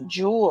Fragrant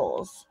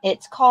Jewels.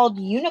 It's called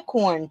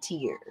Unicorn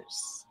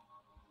Tears.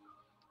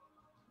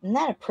 Isn't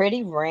that a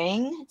pretty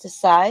ring? It's a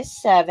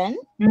size 7.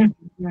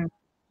 Mm-hmm.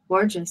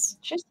 Gorgeous.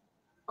 Just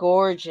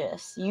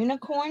gorgeous.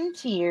 Unicorn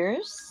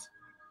Tears.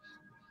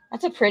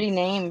 That's a pretty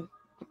name.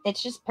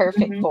 It's just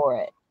perfect for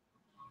it.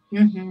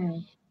 Mm-hmm.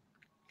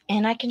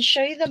 And I can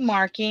show you the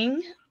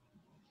marking.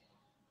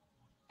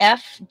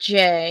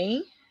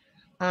 FJ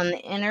on the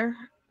inner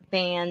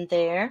band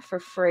there for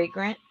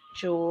Fragrant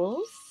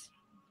Jewels.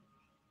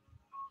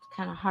 It's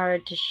kind of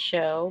hard to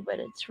show, but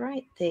it's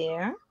right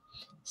there.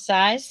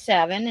 Size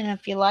 7. And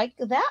if you like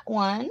that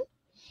one,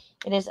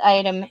 it is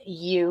item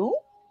U.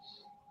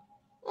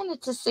 And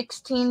it's a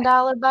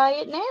 $16 buy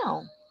it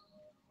now.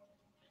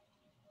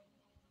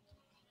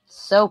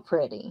 So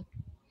pretty.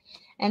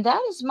 And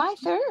that is my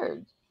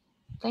third.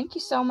 Thank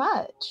you so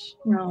much.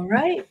 All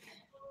right.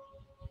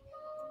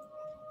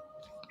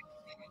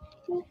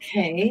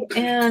 Okay,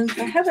 and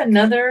I have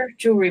another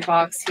jewelry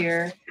box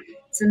here.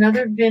 It's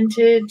another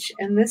vintage,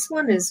 and this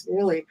one is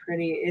really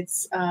pretty.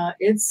 It's I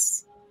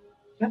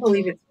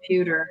believe it's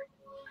pewter.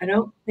 I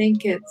don't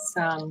think it's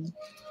what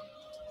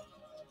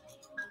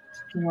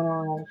do I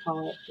want to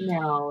call it?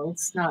 No,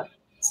 it's not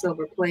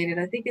silver plated.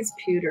 I think it's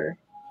pewter.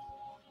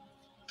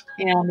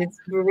 And it's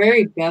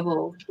very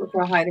beveled. Look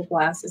how high the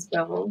glass is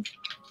beveled.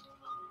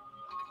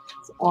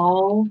 It's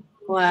all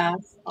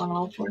glass on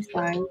all four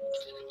sides.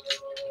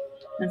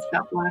 It's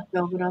got black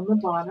velvet on the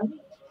bottom.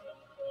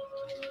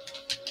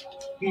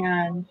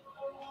 And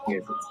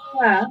here's its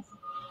clasp.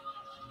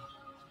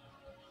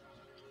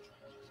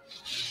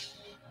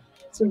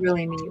 It's a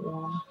really neat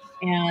one.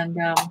 And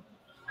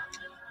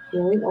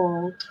really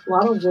old. A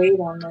lot of weight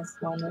on this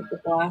one.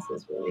 The glass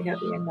is really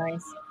heavy and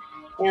nice.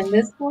 And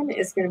this one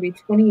is going to be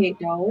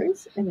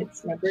 $28, and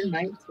it's number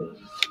 19.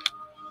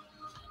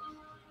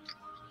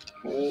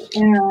 Okay,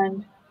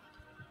 and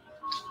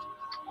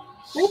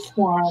this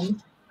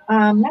one,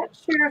 I'm not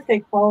sure if they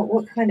call it,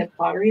 what kind of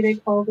pottery they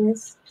call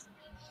this,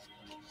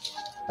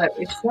 but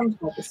it's some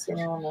type of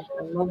ceramic.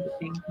 I love the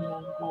painting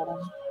on the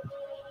bottom.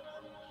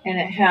 And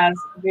it has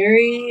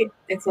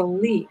it's a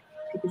leaf.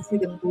 You can see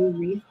the blue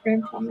leaf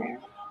print on there.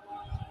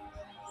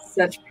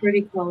 Such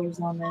pretty colors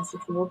on this.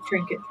 It's a little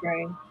trinket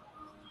tray.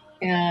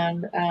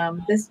 And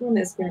this one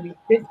is going to be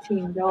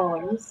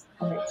 $15,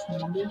 and it's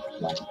number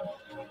 20.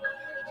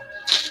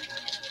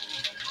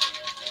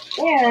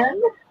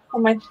 And for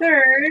my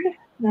third,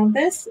 now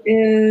this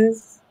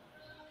is,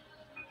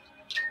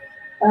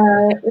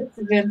 it's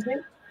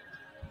vintage.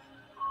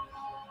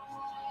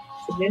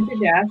 It's a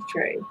vintage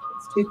ashtray.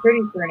 It's too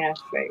pretty for an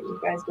ashtray. You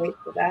guys wait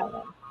for that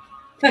one.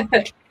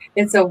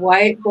 It's a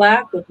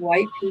black with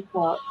white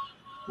peacock.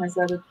 Has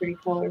other pretty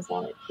colors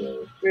on it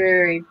too.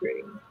 Very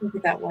pretty. Look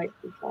at that white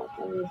peacock.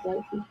 I love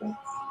white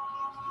peacocks.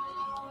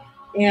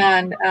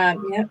 And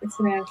yep, it's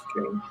an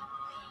ashtray.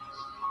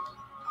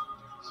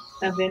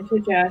 A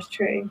vintage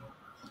ashtray.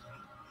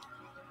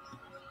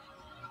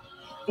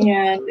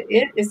 And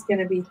it is going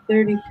to be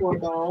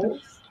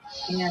 $34.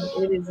 And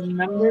it is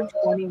number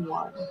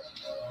 21.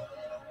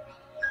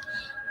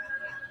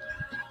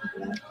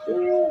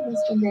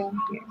 This one down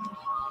here.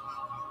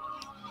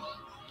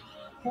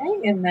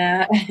 Okay, and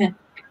that.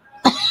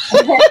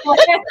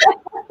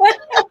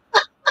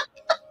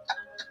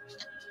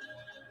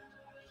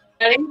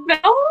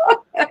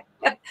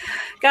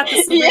 Got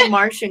this big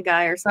Martian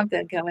guy or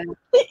something coming.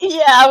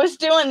 Yeah, I was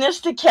doing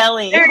this to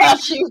Kelly while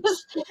she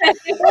was.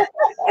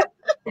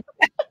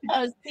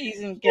 I was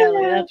teasing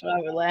Kelly. That's why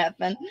we're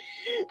laughing.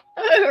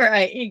 All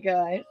right, you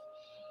guys.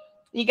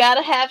 You got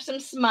to have some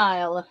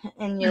smile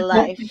in your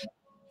life.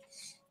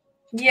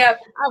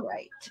 Yep. All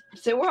right.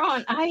 So we're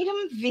on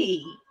item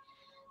V.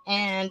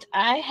 And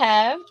I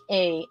have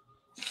a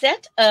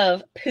set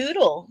of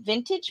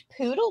vintage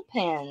poodle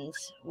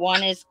pins.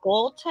 One is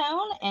gold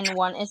tone and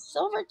one is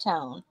silver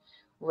tone.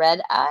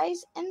 Red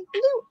eyes and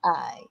blue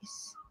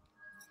eyes.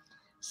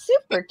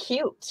 Super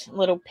cute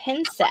little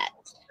pin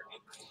set.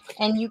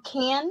 And you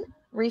can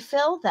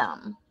refill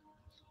them.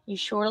 You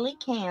surely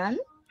can.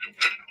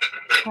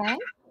 Okay.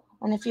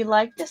 And if you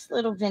like this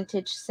little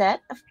vintage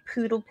set of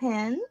poodle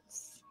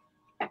pins,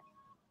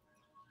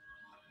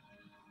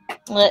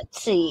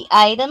 let's see,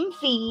 item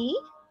V,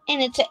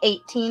 and it's an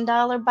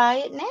 $18 buy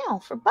it now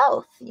for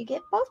both. You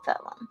get both of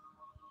them.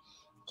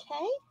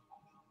 Okay.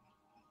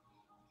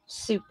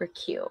 Super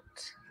cute.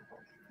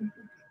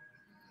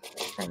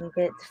 Let me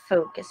get it to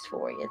focus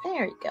for you.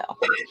 There you go.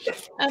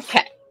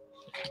 Okay.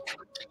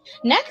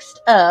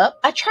 Next up,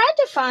 I tried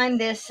to find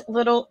this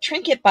little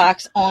trinket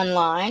box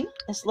online,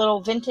 this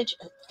little vintage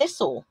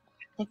thistle.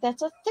 I think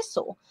that's a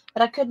thistle,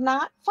 but I could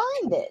not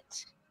find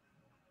it.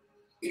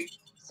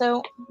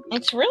 So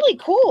it's really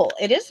cool.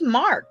 It is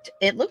marked.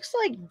 It looks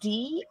like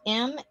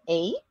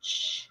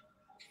DMH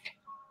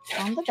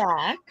on the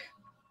back.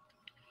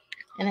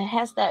 And it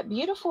has that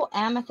beautiful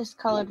amethyst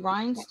colored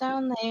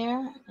rhinestone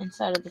there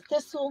inside of the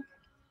thistle.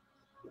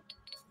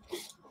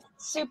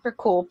 Super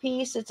cool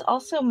piece. It's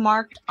also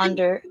marked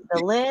under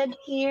the lid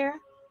here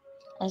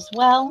as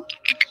well.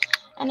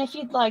 And if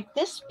you'd like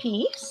this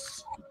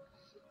piece,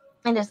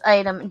 it is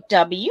item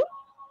W,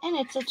 and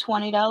it's a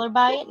 $20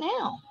 buy it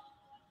now.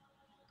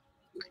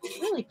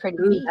 Really pretty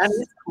piece. That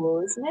is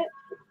cool, isn't it?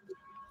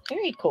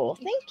 Very cool.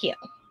 Thank you.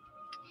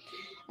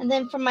 And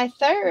then for my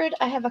third,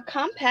 I have a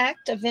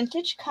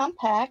vintage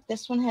compact.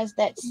 This one has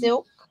that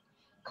silk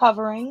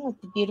covering with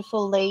the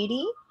beautiful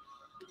lady.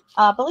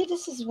 I believe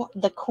this is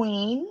the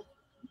queen.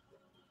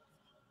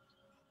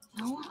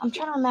 Oh, I'm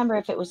trying to remember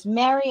if it was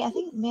Mary. I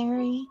think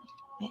Mary.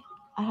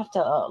 I have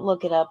to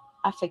look it up.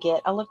 I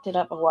forget. I looked it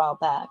up a while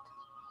back.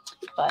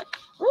 But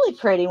really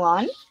pretty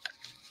one.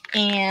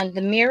 And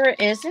the mirror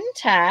is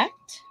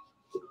intact.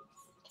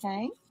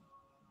 Okay.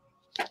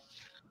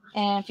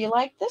 And if you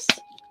like this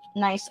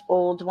nice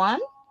old one,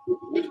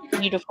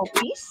 beautiful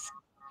piece,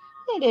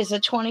 it is a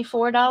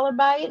 $24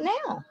 buy it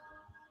now.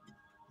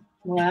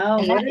 Wow,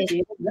 what a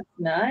deal. That's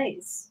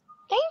nice.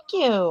 Thank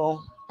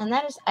you. And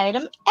that is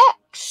item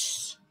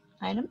X.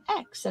 Item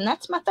X. And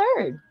that's my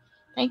third.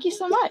 Thank you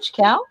so much,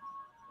 Cal.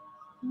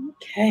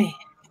 Okay.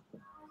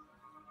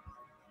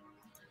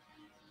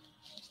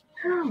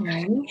 All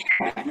right.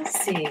 Let's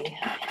see.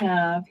 I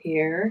have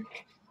here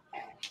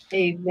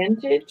a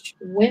vintage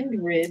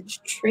Windridge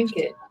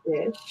trinket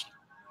dish.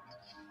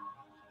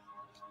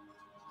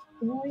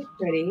 Really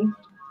pretty.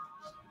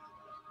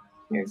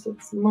 Here's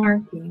its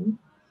marking.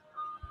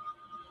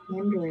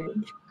 And ridge.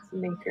 It's a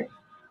maker.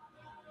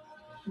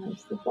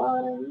 There's the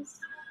bottoms.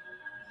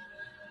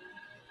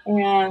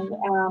 And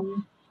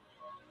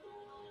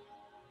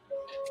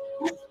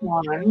this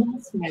one,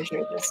 let's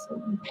measure this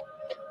one.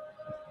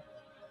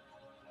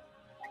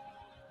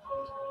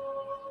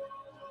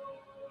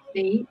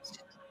 8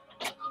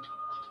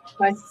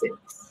 by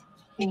 6.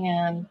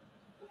 And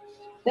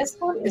this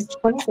one is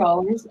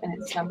 $20 and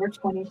it's number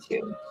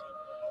 22.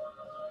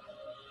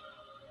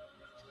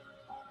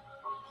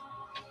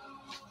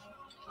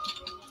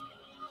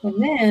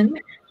 And then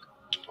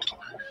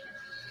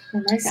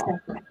for my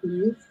second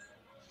piece,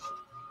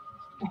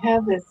 I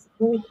have this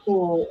really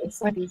cool,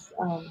 it's like these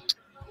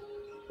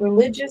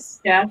religious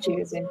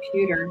statues in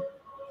pewter.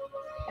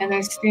 And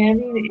they're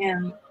standing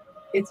in,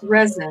 it's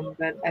resin,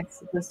 but it's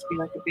supposed to be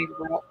like a big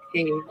rock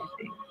cave, I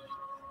think.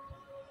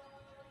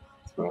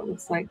 That's what it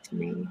looks like to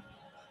me.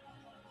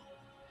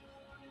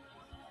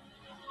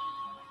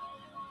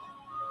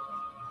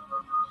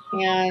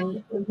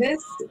 And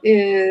this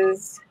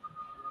is,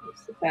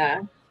 where's the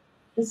back?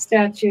 This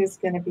statue is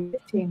going to be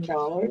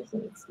 $15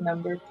 and it's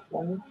number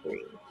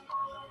 23.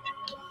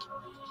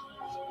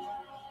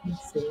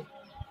 Let's see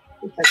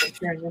if I can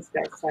turn this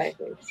guy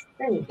sideways.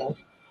 There we go.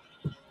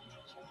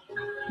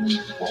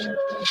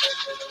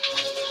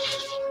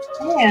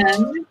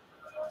 And,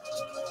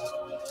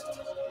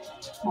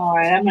 all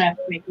right, I'm going to have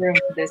to make room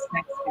for this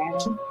next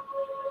item.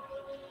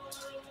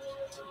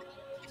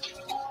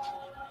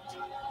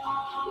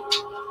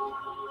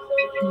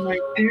 And my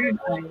third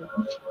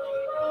item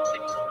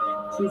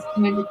is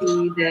going to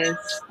be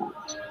this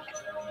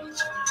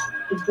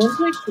the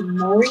vintage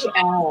Murray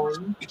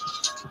Allen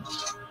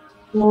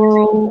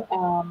floral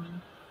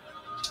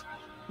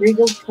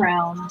regal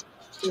crown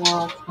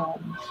floral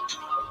tone.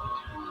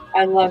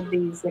 I love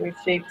these that are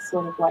shaped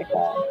sort of like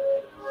a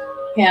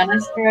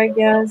canister, I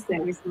guess. They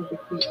always have the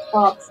cute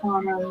tops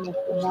on them with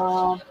the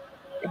knob,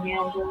 the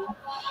handle.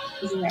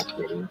 Isn't that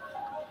pretty?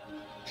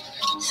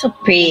 So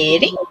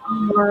pretty.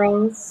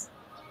 Swirls.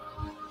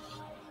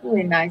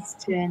 Really nice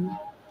tin.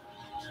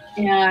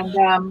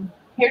 And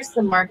here's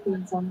the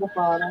markings on the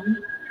bottom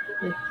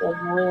with the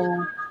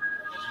royal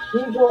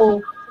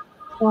regal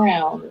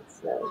crown, it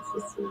says.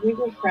 It's a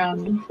regal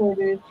crown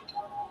imported.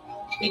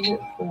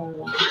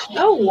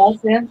 Oh,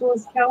 Los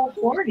Angeles,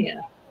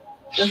 California.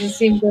 Doesn't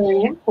seem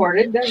very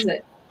imported, does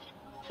it?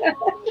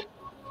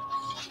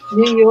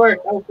 New York.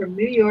 Oh, from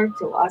New York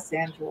to Los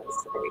Angeles.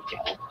 There we go.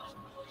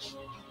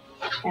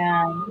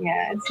 And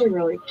yeah, it's a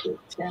really cute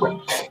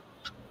tin.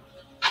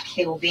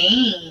 Table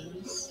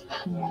beans.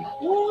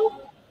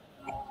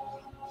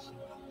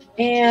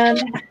 And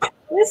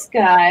this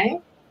guy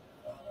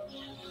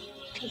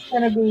is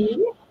going to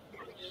be,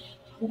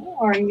 where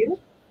are you?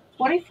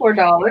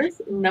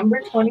 $24,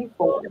 number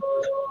 24.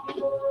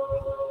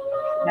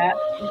 That.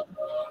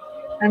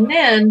 And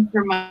then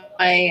for my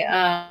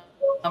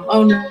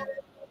oh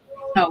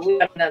no, we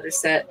got another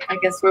set. I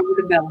guess we're with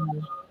the bell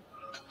now.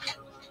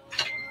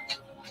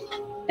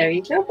 There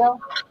you go,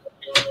 Belle.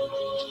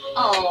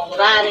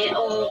 Alrighty.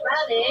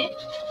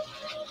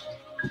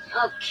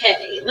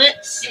 Okay,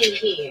 let's see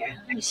here.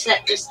 Let me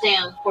set this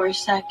down for a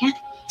second.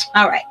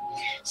 All right.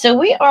 So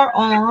we are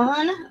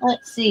on,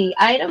 let's see,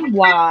 item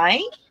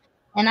Y.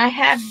 And I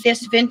have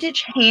this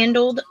vintage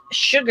handled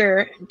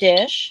sugar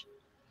dish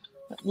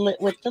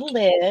with the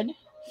lid.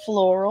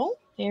 Floral.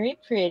 Very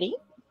pretty.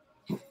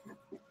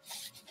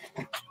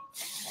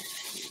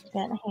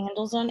 Got the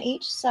handles on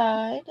each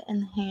side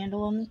and the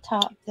handle on the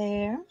top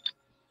there.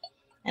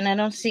 And I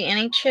don't see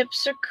any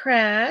chips or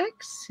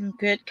cracks. In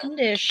good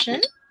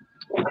condition.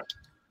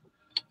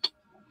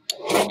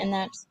 And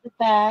that's the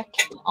back.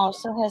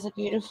 Also has a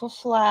beautiful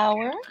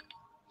flower.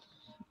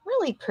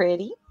 Really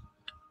pretty.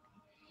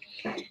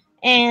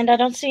 And I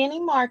don't see any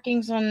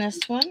markings on this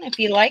one. If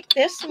you like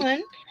this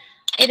one,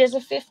 it is a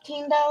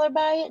 $15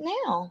 buy it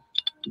now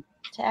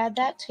to add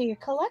that to your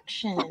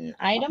collection.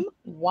 Item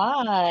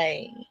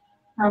Y.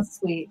 How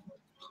sweet.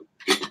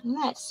 Isn't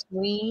that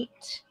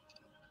sweet?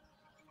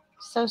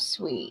 So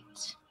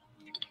sweet.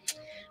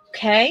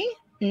 Okay,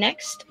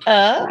 next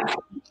up,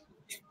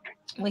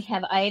 we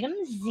have item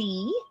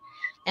Z.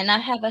 And I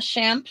have a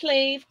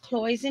Champlain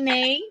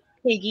cloisonne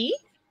piggy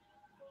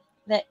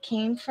that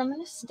came from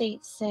an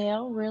estate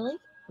sale. Really,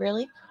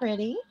 really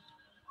pretty.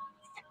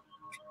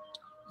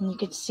 And you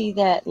can see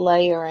that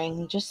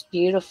layering, just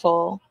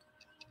beautiful.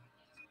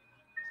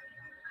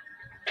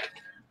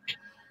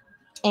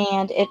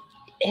 And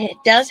it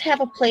does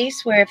have a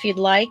place where if you'd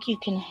like, you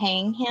can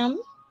hang him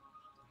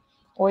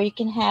or you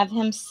can have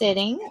him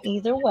sitting,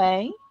 either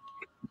way.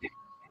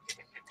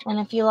 And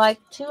if you like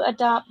to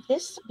adopt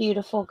this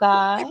beautiful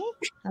guy,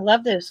 I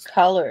love those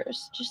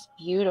colors, just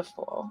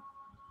beautiful.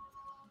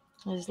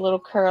 His little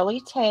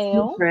curly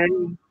tail.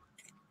 Pretty.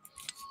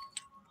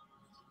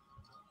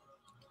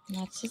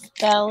 That's his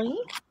belly,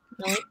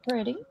 really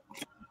pretty.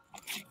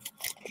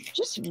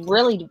 Just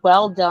really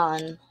well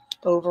done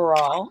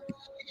overall.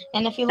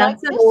 And if you like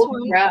this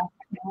one, craft.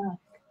 Yeah.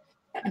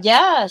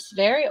 Yes,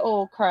 very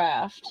old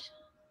craft.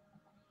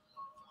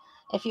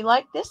 If you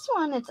like this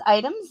one, it's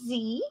item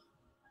Z,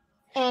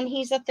 and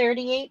he's a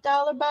 $38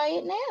 buy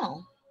it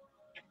now.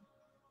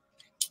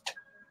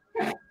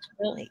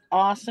 Really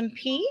awesome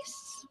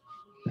piece.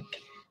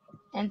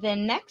 And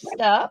then next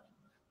up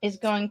is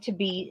going to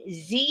be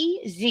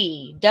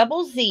ZZ,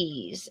 double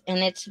Z's. And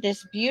it's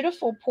this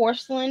beautiful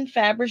porcelain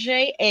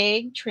Fabergé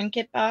egg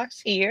trinket box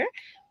here.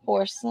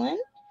 Porcelain.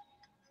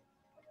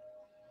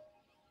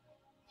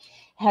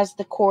 Has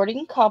the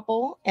courting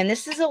couple. And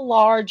this is a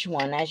large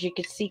one, as you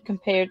can see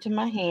compared to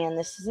my hand.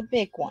 This is a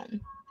big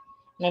one.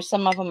 You know,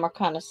 some of them are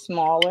kind of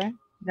smaller.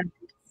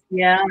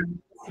 Yeah,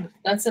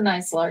 that's a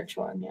nice large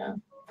one, yeah.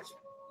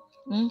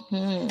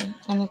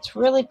 And it's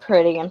really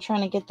pretty. I'm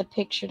trying to get the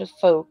picture to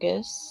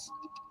focus.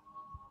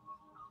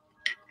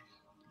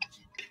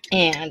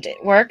 And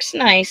it works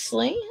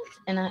nicely.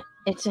 And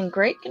it's in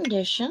great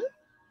condition.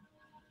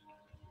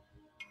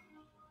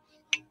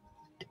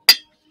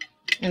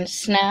 And it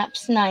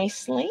snaps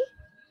nicely.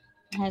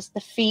 It has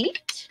the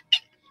feet.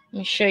 Let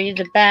me show you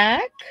the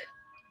back.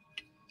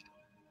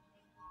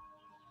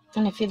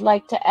 And if you'd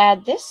like to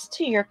add this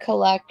to your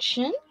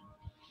collection,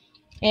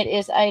 it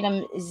is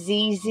item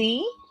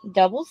ZZ,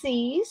 double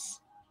Z's,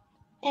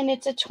 and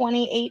it's a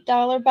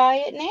 $28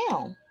 buy it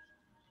now.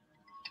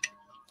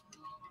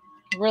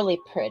 Really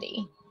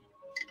pretty.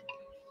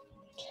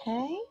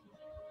 Okay.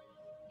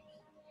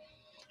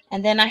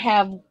 And then I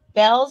have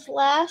Belle's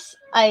last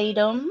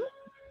item,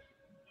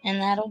 and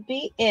that'll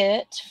be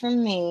it for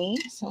me.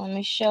 So let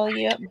me show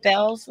you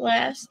Belle's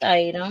last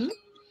item.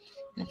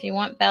 And if you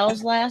want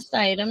Belle's last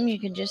item, you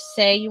can just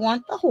say you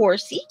want the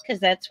horsey, because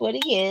that's what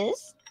he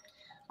is.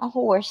 A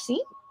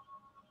horsey.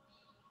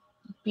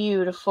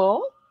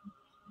 Beautiful.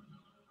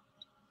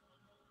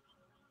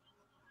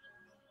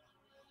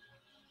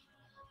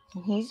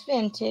 And he's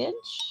vintage.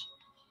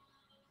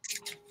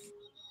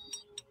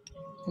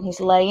 And he's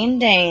laying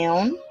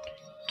down.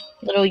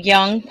 Little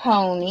young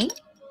pony.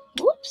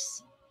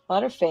 Whoops.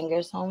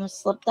 Butterfingers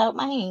almost slipped out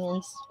my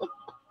hands.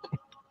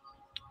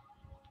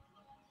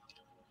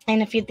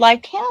 And if you'd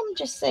like him,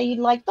 just say you'd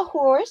like the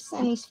horse,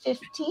 and he's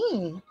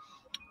 15.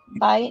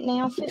 Buy it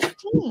now,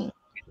 15.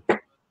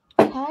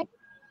 Okay?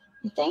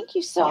 And thank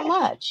you so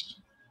much.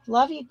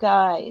 Love you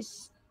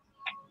guys.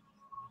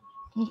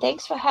 And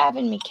thanks for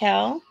having me,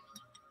 Kel.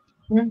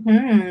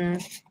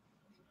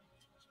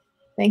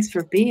 Thanks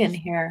for being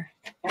here.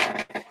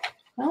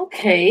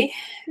 Okay,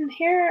 and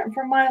here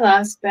for my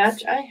last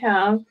batch, I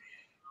have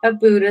a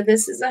Buddha.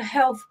 This is a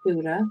health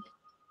Buddha.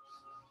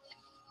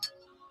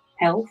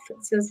 Health,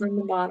 it says on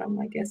the bottom.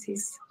 I guess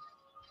he's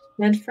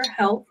meant for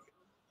health.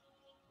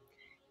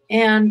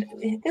 And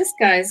this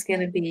guy's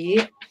going to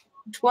be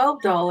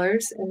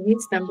 $12, and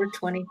he's number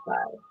 25.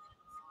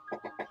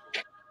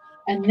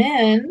 And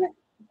then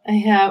I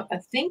have a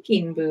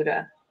thinking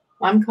Buddha.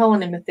 I'm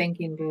calling him a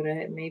thinking Buddha.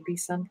 It may be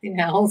something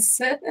else.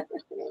 I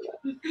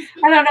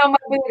don't know my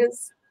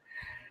Buddhas.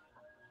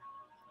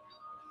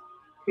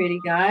 Pretty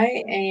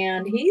guy.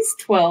 And he's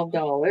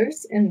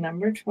 $12 and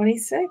number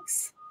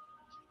 26.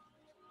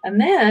 And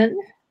then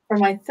for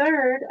my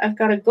third, I've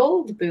got a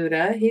gold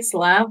Buddha. He's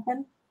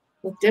laughing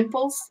with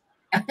dimples.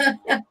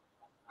 Oh,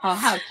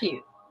 how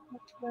cute.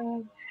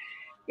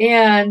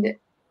 And,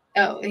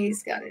 oh,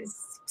 he's got his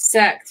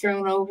sack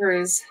thrown over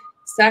his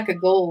sack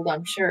of gold,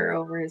 I'm sure,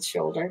 over his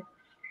shoulder.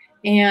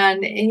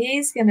 And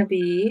he's going to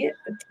be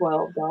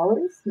 $12,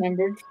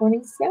 number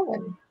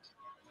 27.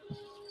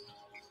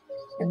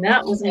 And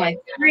that was my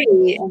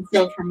 3. And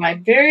so for my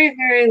very,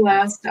 very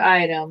last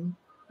item,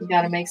 we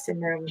got to make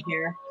some room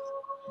here.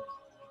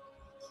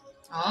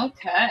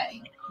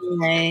 Okay.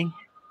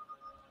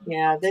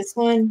 Yeah, this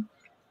one,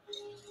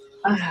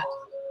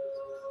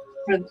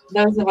 for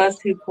those of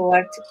us who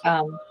collect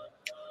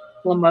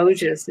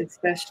Limoges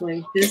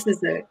especially, this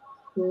is a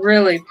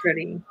really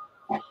pretty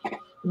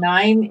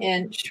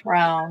 9-inch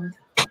round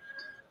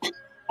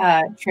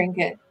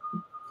trinket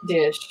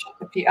dish.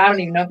 I don't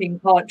even know if you can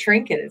call it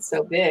trinket. It's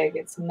so big.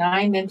 It's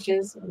 9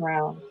 inches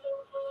round,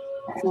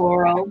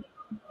 floral,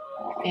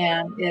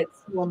 and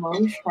it's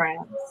Limoges,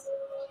 France.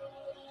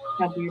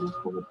 How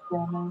beautiful the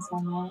chrome is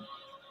on that.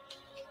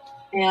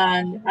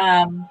 And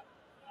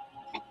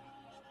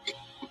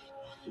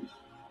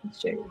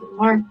let's show you the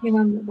marking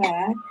on the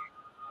back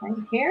right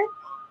here.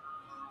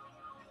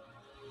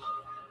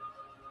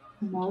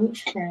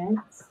 Limoges,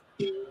 France.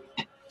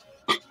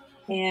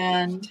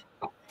 And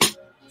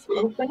let's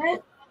open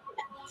it.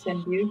 It's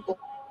in beautiful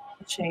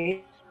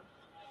shape.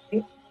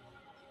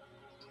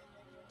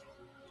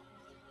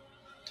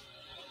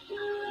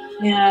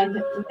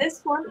 And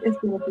this one is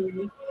going to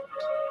be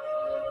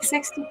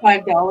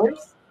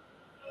 $65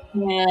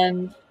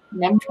 and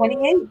number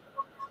 28.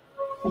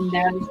 And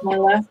that is my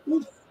last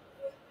piece.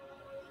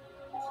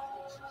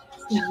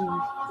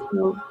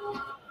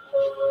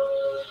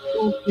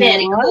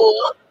 Very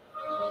cool.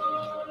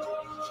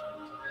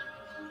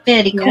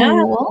 Very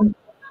cool.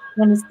 I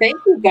want to thank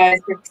you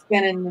guys for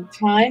spending the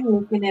time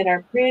looking at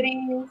our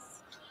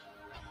pretties.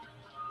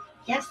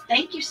 Yes,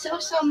 thank you so,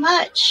 so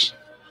much.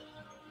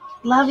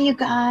 Love you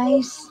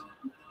guys.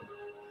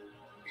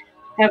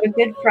 Have a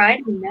good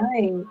Friday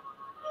night.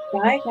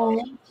 Bye,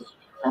 guys.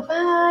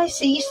 Bye-bye.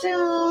 See you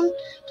soon.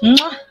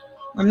 Mwah.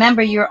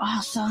 Remember, you're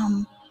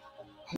awesome.